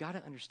 you've got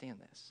to understand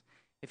this.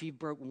 If you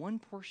broke one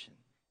portion,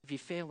 if you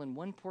fail in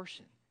one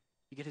portion,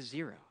 you get a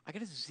 0. I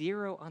got a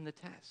 0 on the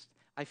test.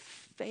 I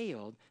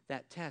failed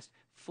that test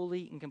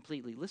fully and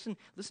completely. Listen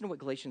to what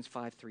Galatians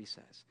 5:3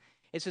 says.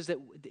 It says that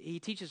he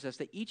teaches us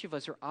that each of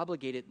us are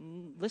obligated,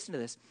 listen to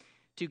this,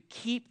 to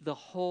keep the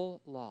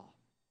whole law.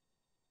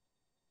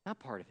 Not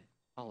part of it,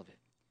 all of it.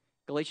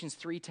 Galatians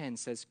 3:10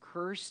 says,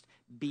 cursed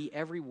be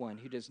everyone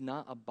who does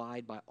not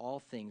abide by all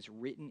things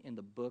written in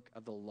the book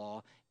of the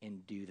law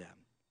and do them.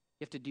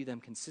 You have to do them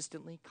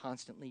consistently,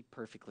 constantly,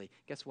 perfectly.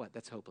 Guess what?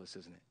 That's hopeless,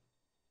 isn't it?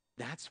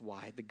 That's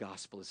why the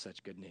gospel is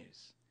such good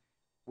news.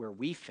 Where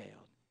we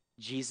failed,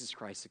 Jesus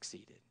Christ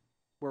succeeded.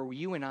 Where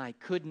you and I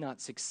could not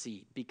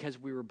succeed because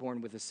we were born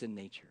with a sin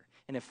nature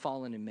and have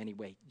fallen in many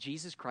ways,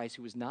 Jesus Christ,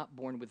 who was not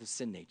born with a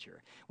sin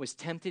nature, was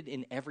tempted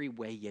in every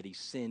way, yet he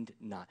sinned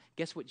not.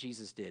 Guess what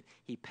Jesus did?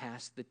 He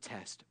passed the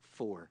test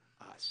for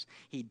us.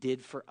 He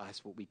did for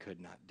us what we could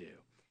not do.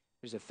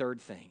 There's a third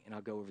thing, and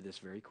I'll go over this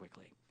very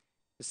quickly.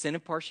 The sin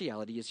of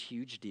partiality is a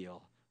huge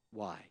deal.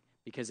 Why?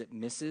 Because it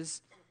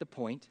misses the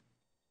point,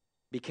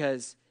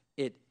 because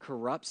it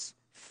corrupts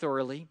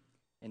thoroughly,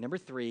 and number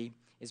 3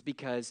 is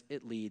because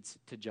it leads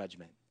to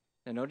judgment.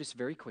 Now notice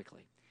very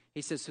quickly.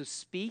 He says, so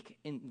speak,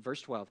 in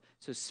verse 12,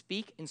 so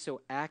speak and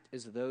so act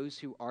as those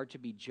who are to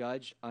be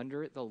judged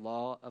under the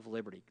law of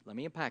liberty. Let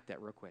me unpack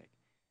that real quick.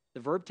 The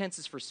verb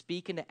tenses for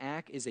speak and to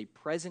act is a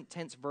present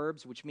tense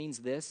verbs, which means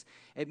this.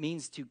 It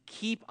means to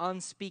keep on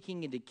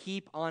speaking and to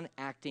keep on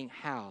acting.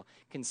 How?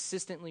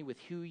 Consistently with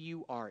who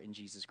you are in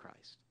Jesus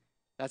Christ.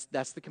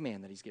 That's the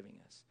command that he's giving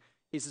us.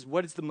 He says,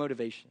 what is the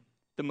motivation?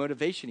 The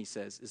motivation, he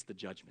says, is the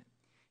judgment.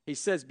 He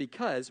says,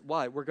 because,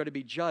 why? We're going to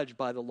be judged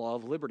by the law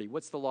of liberty.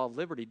 What's the law of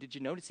liberty? Did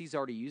you notice he's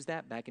already used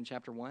that back in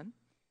chapter 1?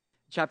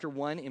 Chapter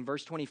 1 in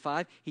verse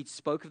 25, he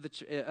spoke of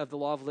the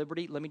law of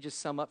liberty. Let me just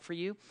sum up for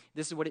you.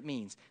 This is what it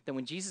means. That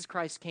when Jesus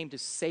Christ came to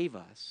save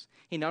us,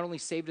 he not only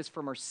saved us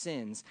from our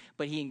sins,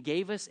 but he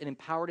gave us and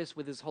empowered us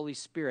with his Holy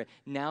Spirit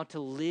now to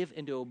live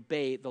and to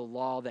obey the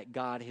law that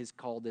God has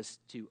called us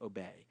to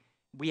obey.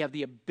 We have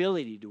the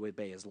ability to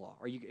obey his law.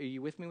 Are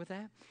you with me with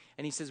that?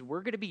 And he says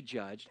we're going to be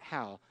judged.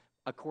 How?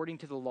 According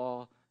to the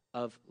law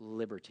of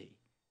liberty.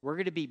 We're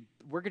going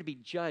to be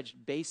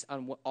judged based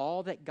on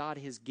all that God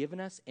has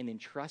given us and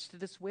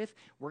entrusted us with.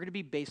 We're going to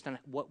be based on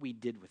what we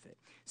did with it.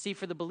 See,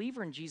 for the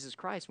believer in Jesus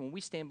Christ, when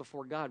we stand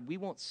before God, we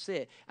won't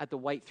sit at the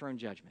white throne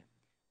judgment.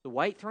 The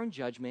white throne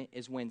judgment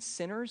is when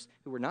sinners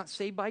who were not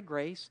saved by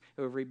grace,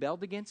 who have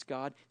rebelled against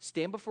God,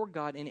 stand before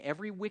God, and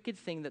every wicked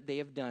thing that they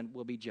have done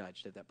will be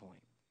judged at that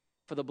point.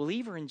 For the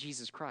believer in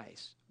Jesus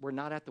Christ, we're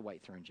not at the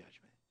white throne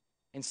judgment.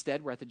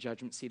 Instead, we're at the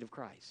judgment seat of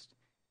Christ.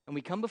 And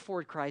we come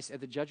before Christ at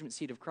the judgment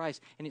seat of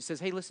Christ, and it says,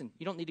 hey, listen,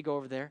 you don't need to go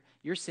over there.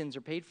 Your sins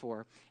are paid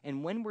for.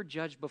 And when we're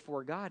judged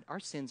before God, our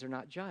sins are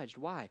not judged.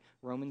 Why?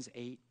 Romans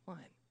 8:1.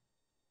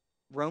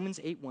 Romans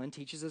 8:1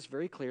 teaches us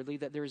very clearly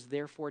that there is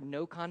therefore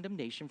no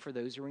condemnation for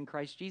those who are in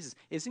Christ Jesus.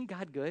 Isn't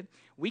God good?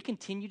 We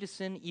continue to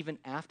sin even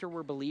after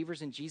we're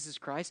believers in Jesus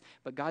Christ,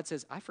 but God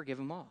says, I forgive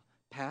them all,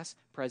 past,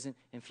 present,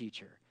 and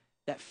future.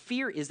 That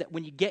fear is that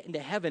when you get into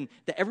heaven,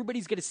 that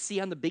everybody's going to see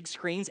on the big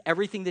screens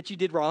everything that you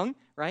did wrong,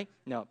 right?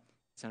 No.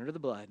 It's under the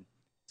blood.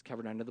 It's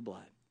covered under the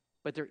blood.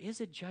 But there is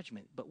a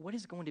judgment. But what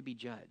is going to be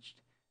judged?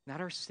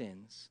 Not our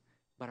sins,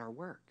 but our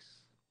works.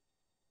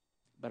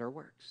 But our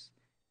works.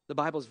 The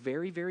Bible is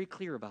very, very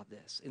clear about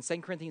this. In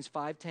 2 Corinthians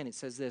 5:10, it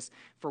says this,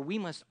 for we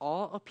must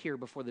all appear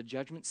before the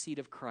judgment seat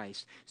of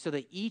Christ, so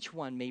that each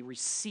one may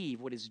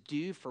receive what is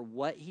due for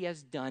what he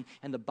has done,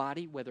 and the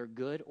body, whether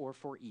good or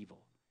for evil.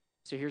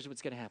 So here's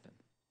what's going to happen.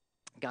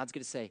 God's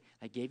going to say,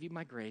 I gave you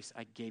my grace,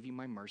 I gave you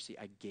my mercy,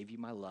 I gave you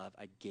my love,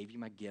 I gave you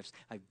my gifts,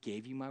 I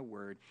gave you my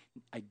word,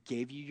 I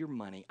gave you your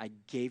money, I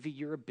gave you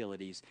your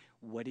abilities.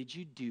 What did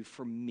you do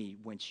for me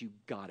once you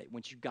got it?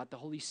 Once you got the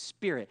Holy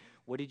Spirit,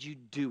 what did you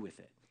do with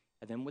it?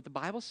 And then what the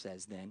Bible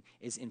says then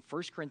is in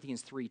 1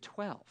 Corinthians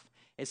 3:12,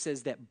 it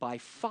says that by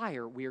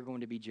fire we are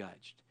going to be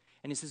judged.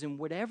 And it says, and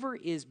whatever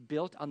is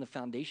built on the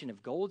foundation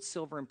of gold,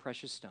 silver, and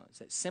precious stones.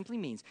 That simply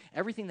means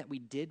everything that we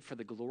did for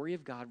the glory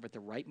of God with the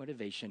right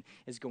motivation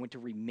is going to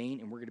remain,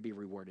 and we're going to be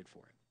rewarded for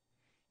it.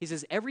 He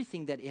says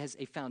everything that has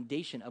a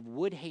foundation of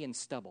wood, hay, and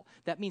stubble.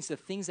 That means the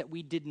things that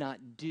we did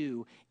not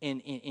do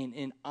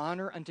in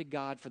honor unto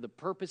God, for the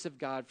purpose of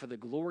God, for the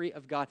glory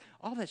of God,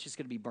 all that's just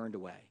going to be burned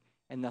away,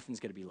 and nothing's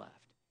going to be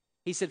left.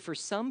 He said for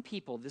some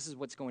people, this is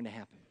what's going to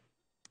happen.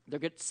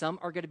 Some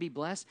are going to be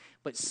blessed,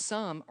 but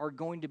some are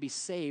going to be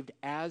saved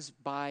as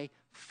by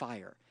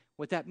fire.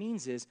 What that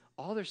means is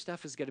all their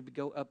stuff is going to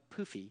go up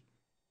poofy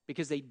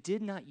because they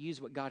did not use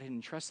what God had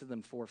entrusted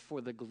them for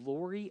the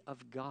glory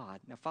of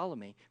God. Now follow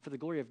me, for the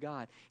glory of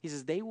God. He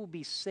says they will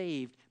be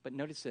saved, but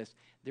notice this,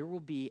 there will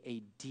be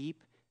a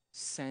deep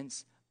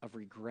sense of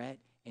regret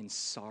and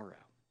sorrow.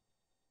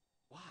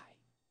 Why?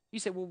 You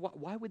say, well,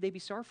 why would they be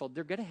sorrowful?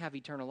 They're going to have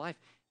eternal life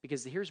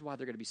because here's why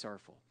they're going to be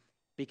sorrowful.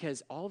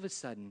 Because all of a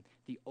sudden,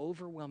 the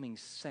overwhelming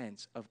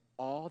sense of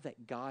all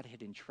that God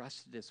had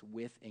entrusted us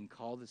with and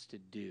called us to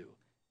do,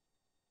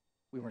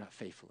 we were not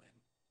faithful in.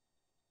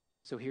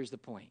 So here's the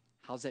point.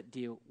 How's that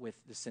deal with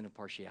the sin of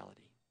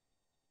partiality?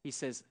 He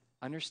says,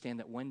 understand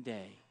that one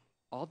day,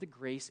 all the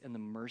grace and the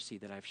mercy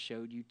that I've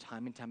showed you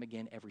time and time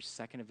again, every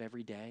second of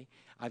every day,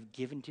 I've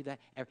given to that.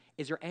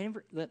 Is there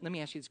ever, let me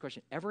ask you this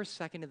question, ever a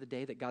second of the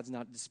day that God's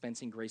not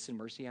dispensing grace and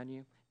mercy on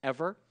you?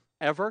 Ever?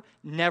 Ever?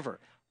 Never.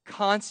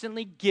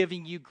 Constantly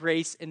giving you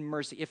grace and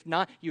mercy. If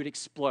not, you would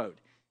explode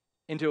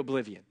into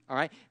oblivion, all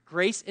right?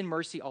 Grace and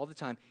mercy all the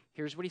time.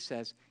 Here's what he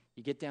says.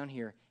 You get down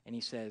here, and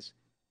he says,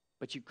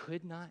 but you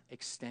could not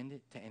extend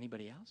it to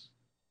anybody else?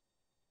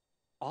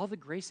 all the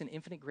grace and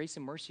infinite grace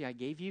and mercy I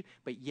gave you,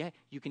 but yet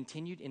you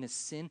continued in a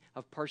sin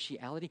of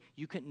partiality.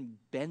 You couldn't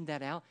bend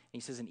that out.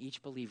 And he says in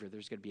each believer,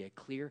 there's going to be a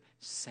clear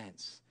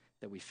sense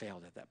that we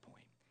failed at that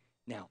point.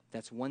 Now,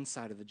 that's one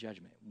side of the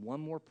judgment. One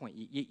more point.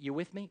 You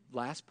with me?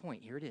 Last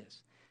point. Here it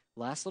is.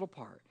 Last little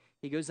part.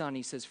 He goes on,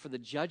 he says, for the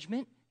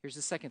judgment, here's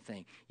the second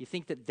thing. You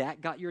think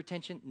that got your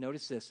attention?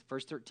 Notice this,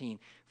 verse 13.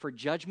 For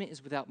judgment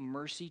is without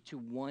mercy to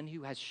one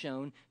who has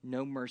shown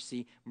no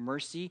mercy.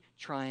 Mercy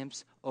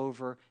triumphs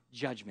over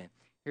judgment.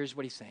 Here's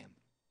what he's saying.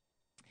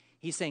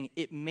 He's saying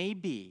it may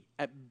be,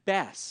 at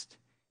best,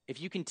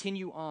 if you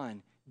continue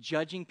on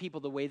judging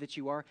people the way that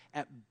you are,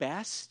 at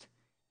best,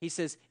 he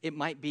says it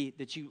might be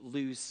that you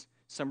lose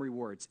some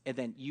rewards and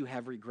then you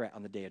have regret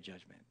on the day of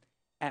judgment.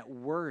 At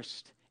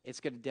worst, it's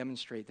going to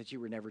demonstrate that you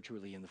were never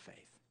truly in the faith.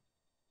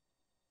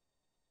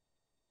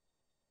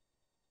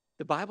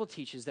 The Bible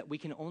teaches that we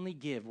can only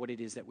give what it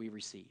is that we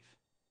receive.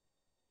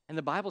 And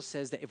the Bible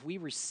says that if we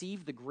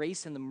receive the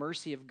grace and the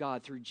mercy of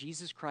God through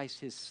Jesus Christ,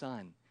 his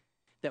Son,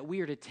 that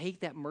we are to take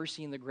that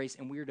mercy and the grace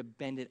and we are to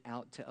bend it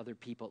out to other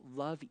people.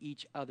 Love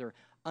each other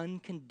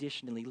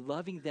unconditionally,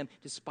 loving them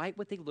despite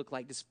what they look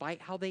like,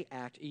 despite how they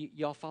act.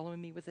 Y'all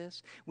following me with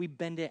this? We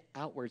bend it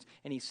outwards.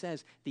 And he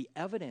says the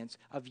evidence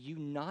of you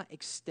not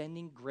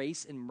extending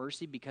grace and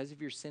mercy because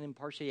of your sin and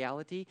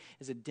partiality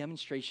is a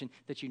demonstration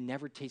that you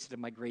never tasted of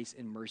my grace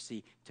and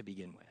mercy to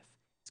begin with.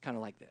 It's kind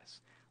of like this.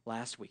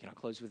 Last week, and I'll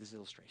close with this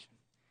illustration.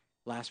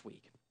 Last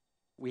week,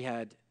 we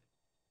had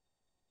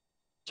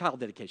child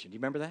dedication. Do you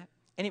remember that?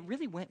 And it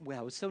really went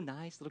well. It was so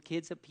nice. Little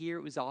kids up here.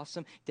 It was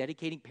awesome.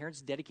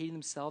 Parents dedicating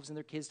themselves and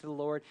their kids to the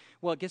Lord.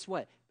 Well, guess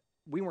what?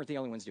 We weren't the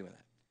only ones doing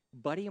that.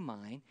 A buddy of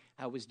mine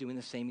was doing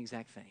the same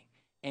exact thing.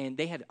 And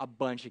they had a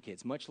bunch of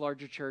kids, much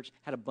larger church,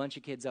 had a bunch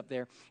of kids up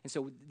there. And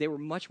so they were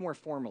much more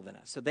formal than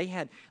us. So they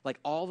had like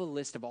all the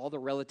list of all the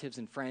relatives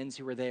and friends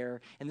who were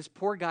there. And this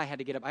poor guy had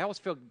to get up. I always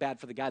feel bad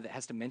for the guy that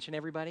has to mention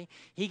everybody.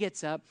 He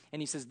gets up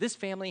and he says, this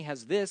family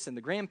has this, and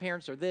the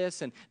grandparents are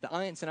this, and the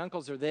aunts and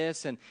uncles are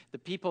this, and the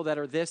people that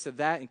are this or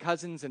that, and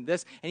cousins and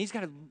this. And he's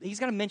got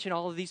to mention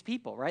all of these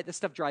people, right? This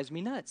stuff drives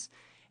me nuts.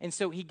 And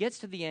so he gets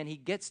to the end, he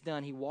gets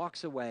done, he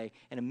walks away,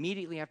 and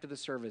immediately after the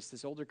service,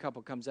 this older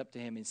couple comes up to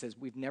him and says,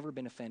 we've never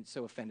been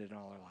so offended in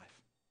all our life.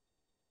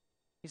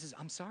 He says,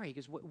 I'm sorry. He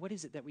goes, what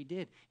is it that we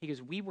did? He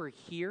goes, we were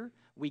here,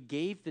 we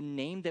gave the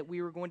name that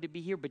we were going to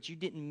be here, but you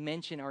didn't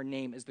mention our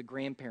name as the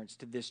grandparents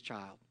to this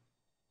child.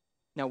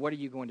 Now, what are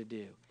you going to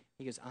do?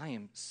 He goes, I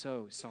am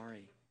so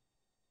sorry.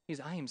 He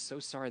goes, I am so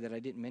sorry that I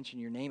didn't mention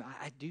your name.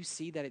 I do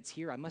see that it's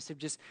here. I must have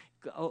just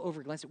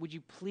overglanced it. Would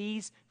you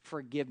please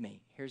forgive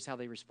me? Here's how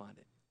they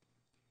responded.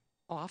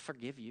 Oh, I'll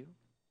forgive you.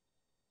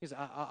 He goes,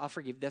 I'll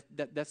forgive.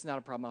 That's not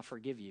a problem. I'll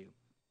forgive you.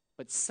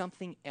 But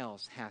something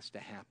else has to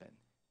happen.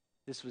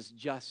 This was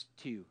just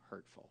too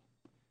hurtful.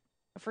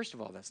 Now, first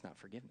of all, that's not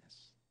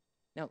forgiveness.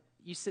 Now,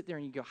 you sit there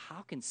and you go,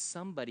 how can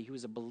somebody who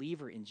is a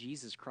believer in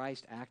Jesus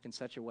Christ act in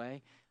such a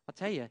way? I'll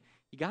tell you,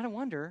 you got to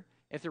wonder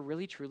if they're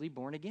really, truly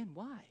born again.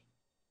 Why?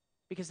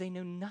 Because they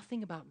know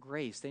nothing about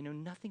grace. They know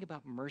nothing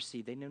about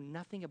mercy. They know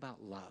nothing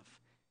about love.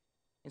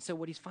 And so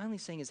what he's finally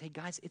saying is, hey,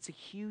 guys, it's a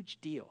huge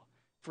deal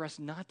for us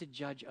not to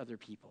judge other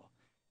people.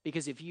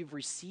 Because if you've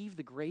received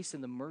the grace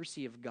and the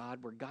mercy of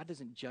God, where God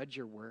doesn't judge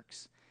your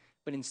works,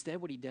 but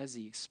instead what he does,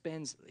 he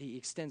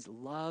extends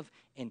love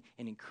and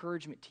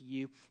encouragement to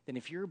you, then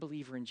if you're a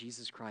believer in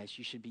Jesus Christ,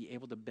 you should be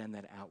able to bend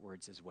that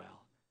outwards as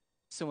well.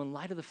 So in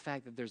light of the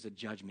fact that there's a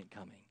judgment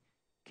coming,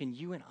 can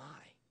you and I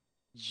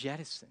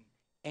jettison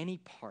any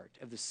part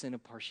of the sin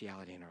of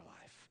partiality in our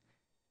life?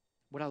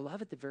 What I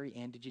love at the very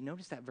end, did you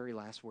notice that very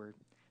last word?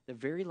 The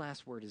very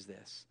last word is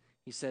this.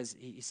 He says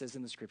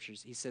in the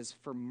scriptures, he says,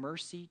 for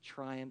mercy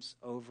triumphs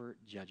over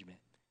judgment.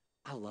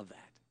 I love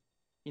that.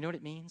 You know what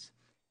it means?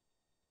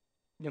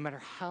 No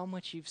matter how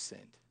much you've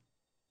sinned,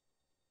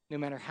 no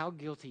matter how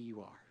guilty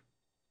you are,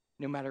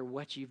 no matter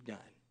what you've done,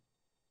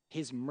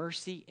 his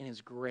mercy and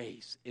his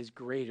grace is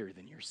greater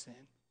than your sin.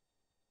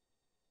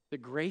 The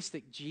grace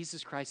that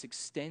Jesus Christ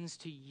extends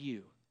to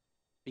you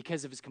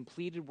because of his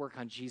completed work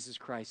on Jesus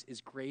Christ is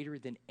greater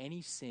than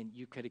any sin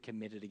you could have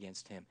committed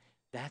against him.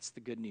 That's the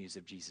good news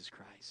of Jesus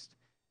Christ.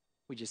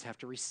 We just have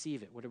to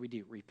receive it. What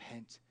do?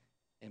 Repent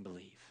and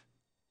believe.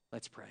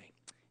 Let's pray.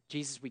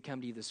 Jesus, we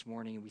come to you this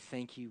morning and we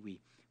thank you.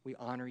 We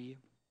honor you.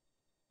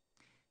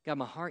 God,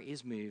 my heart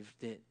is moved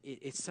that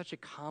it's such a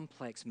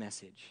complex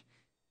message.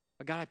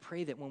 But God, I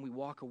pray that when we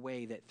walk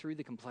away, that through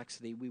the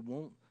complexity, we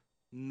won't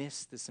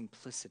miss the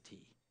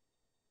simplicity.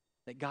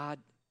 That God,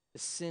 the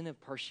sin of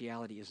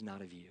partiality is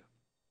not of you.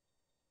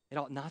 It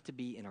ought not to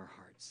be in our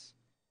hearts.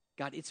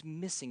 God, it's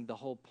missing the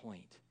whole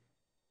point.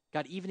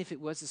 God, even if it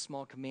was a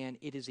small command,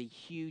 it is a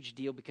huge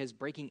deal because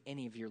breaking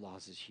any of your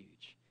laws is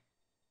huge.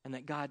 And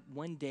that, God,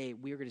 one day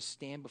we are going to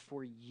stand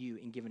before you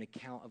and give an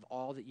account of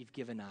all that you've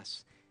given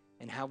us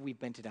and how we've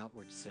bent it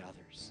outwards to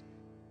others.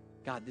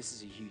 God, this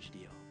is a huge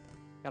deal.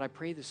 God, I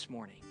pray this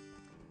morning,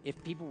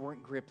 if people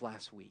weren't gripped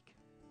last week,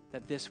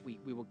 that this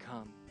week we will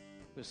come,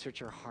 we'll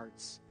search our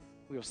hearts,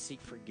 we will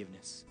seek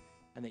forgiveness,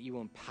 and that you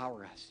will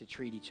empower us to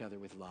treat each other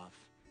with love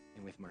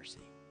and with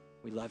mercy.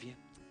 We love you,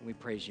 and we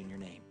praise you in your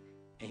name.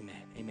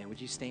 Amen. Amen. Would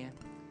you stand?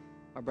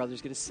 Our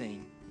brother's going to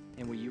sing,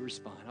 and will you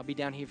respond? I'll be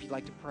down here if you'd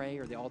like to pray,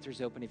 or the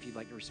altar's open if you'd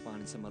like to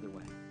respond in some other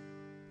way.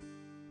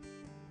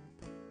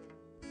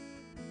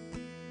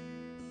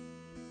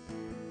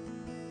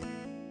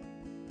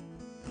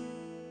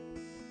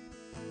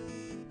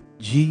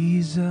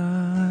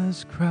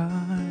 Jesus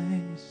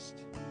Christ,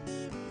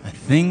 I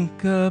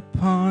think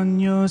upon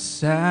your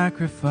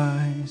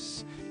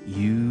sacrifice.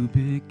 You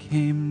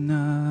became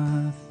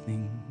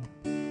nothing,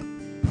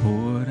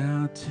 poured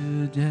out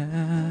to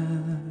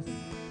death.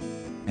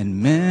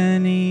 And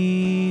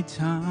many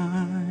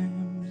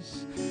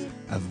times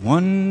I've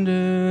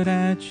wondered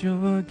at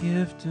your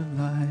gift of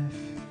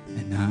life,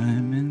 and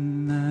I'm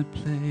in that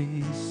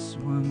place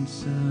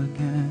once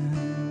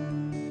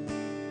again.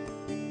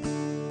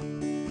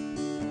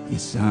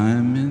 Yes,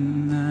 I'm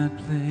in that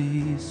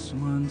place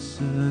once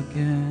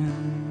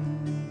again.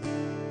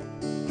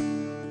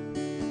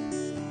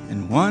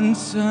 And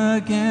once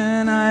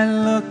again I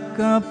look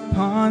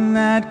upon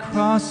that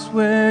cross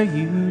where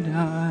you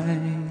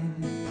died.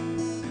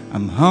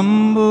 I'm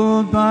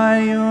humbled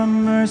by your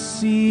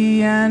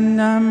mercy and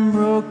I'm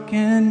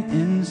broken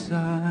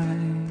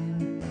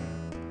inside.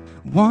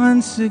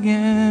 Once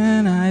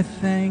again I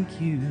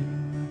thank you.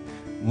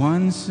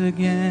 Once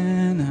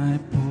again I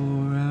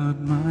pour out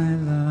my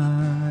life.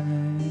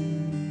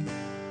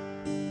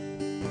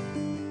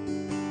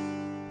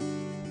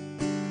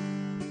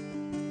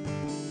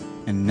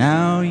 And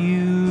now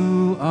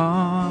you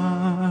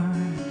are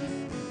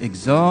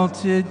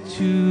exalted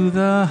to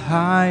the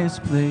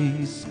highest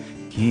place,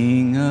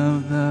 King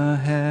of the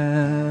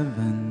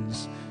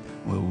heavens,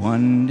 where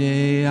one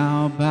day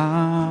I'll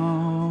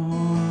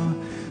bow.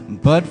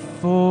 But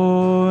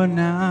for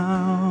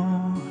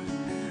now,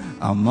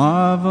 I'll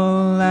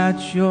marvel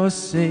at your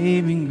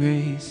saving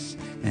grace,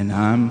 and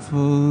I'm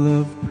full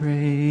of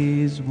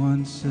praise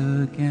once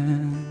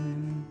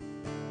again.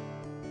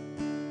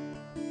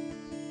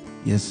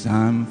 Yes,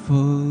 I'm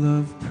full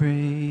of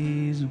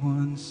praise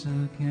once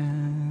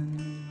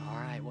again. All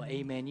right, well,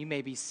 amen. You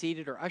may be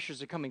seated, or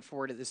ushers are coming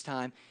forward at this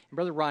time. And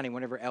Brother Ronnie,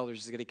 one of our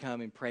elders, is going to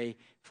come and pray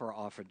for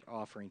our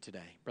offering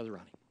today. Brother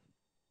Ronnie.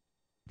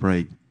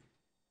 Pray.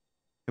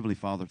 Heavenly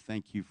Father,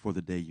 thank you for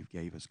the day you've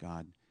gave us,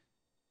 God.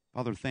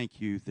 Father, thank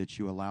you that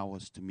you allow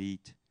us to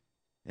meet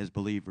as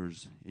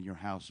believers in your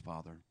house,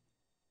 Father.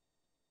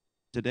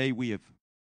 Today we have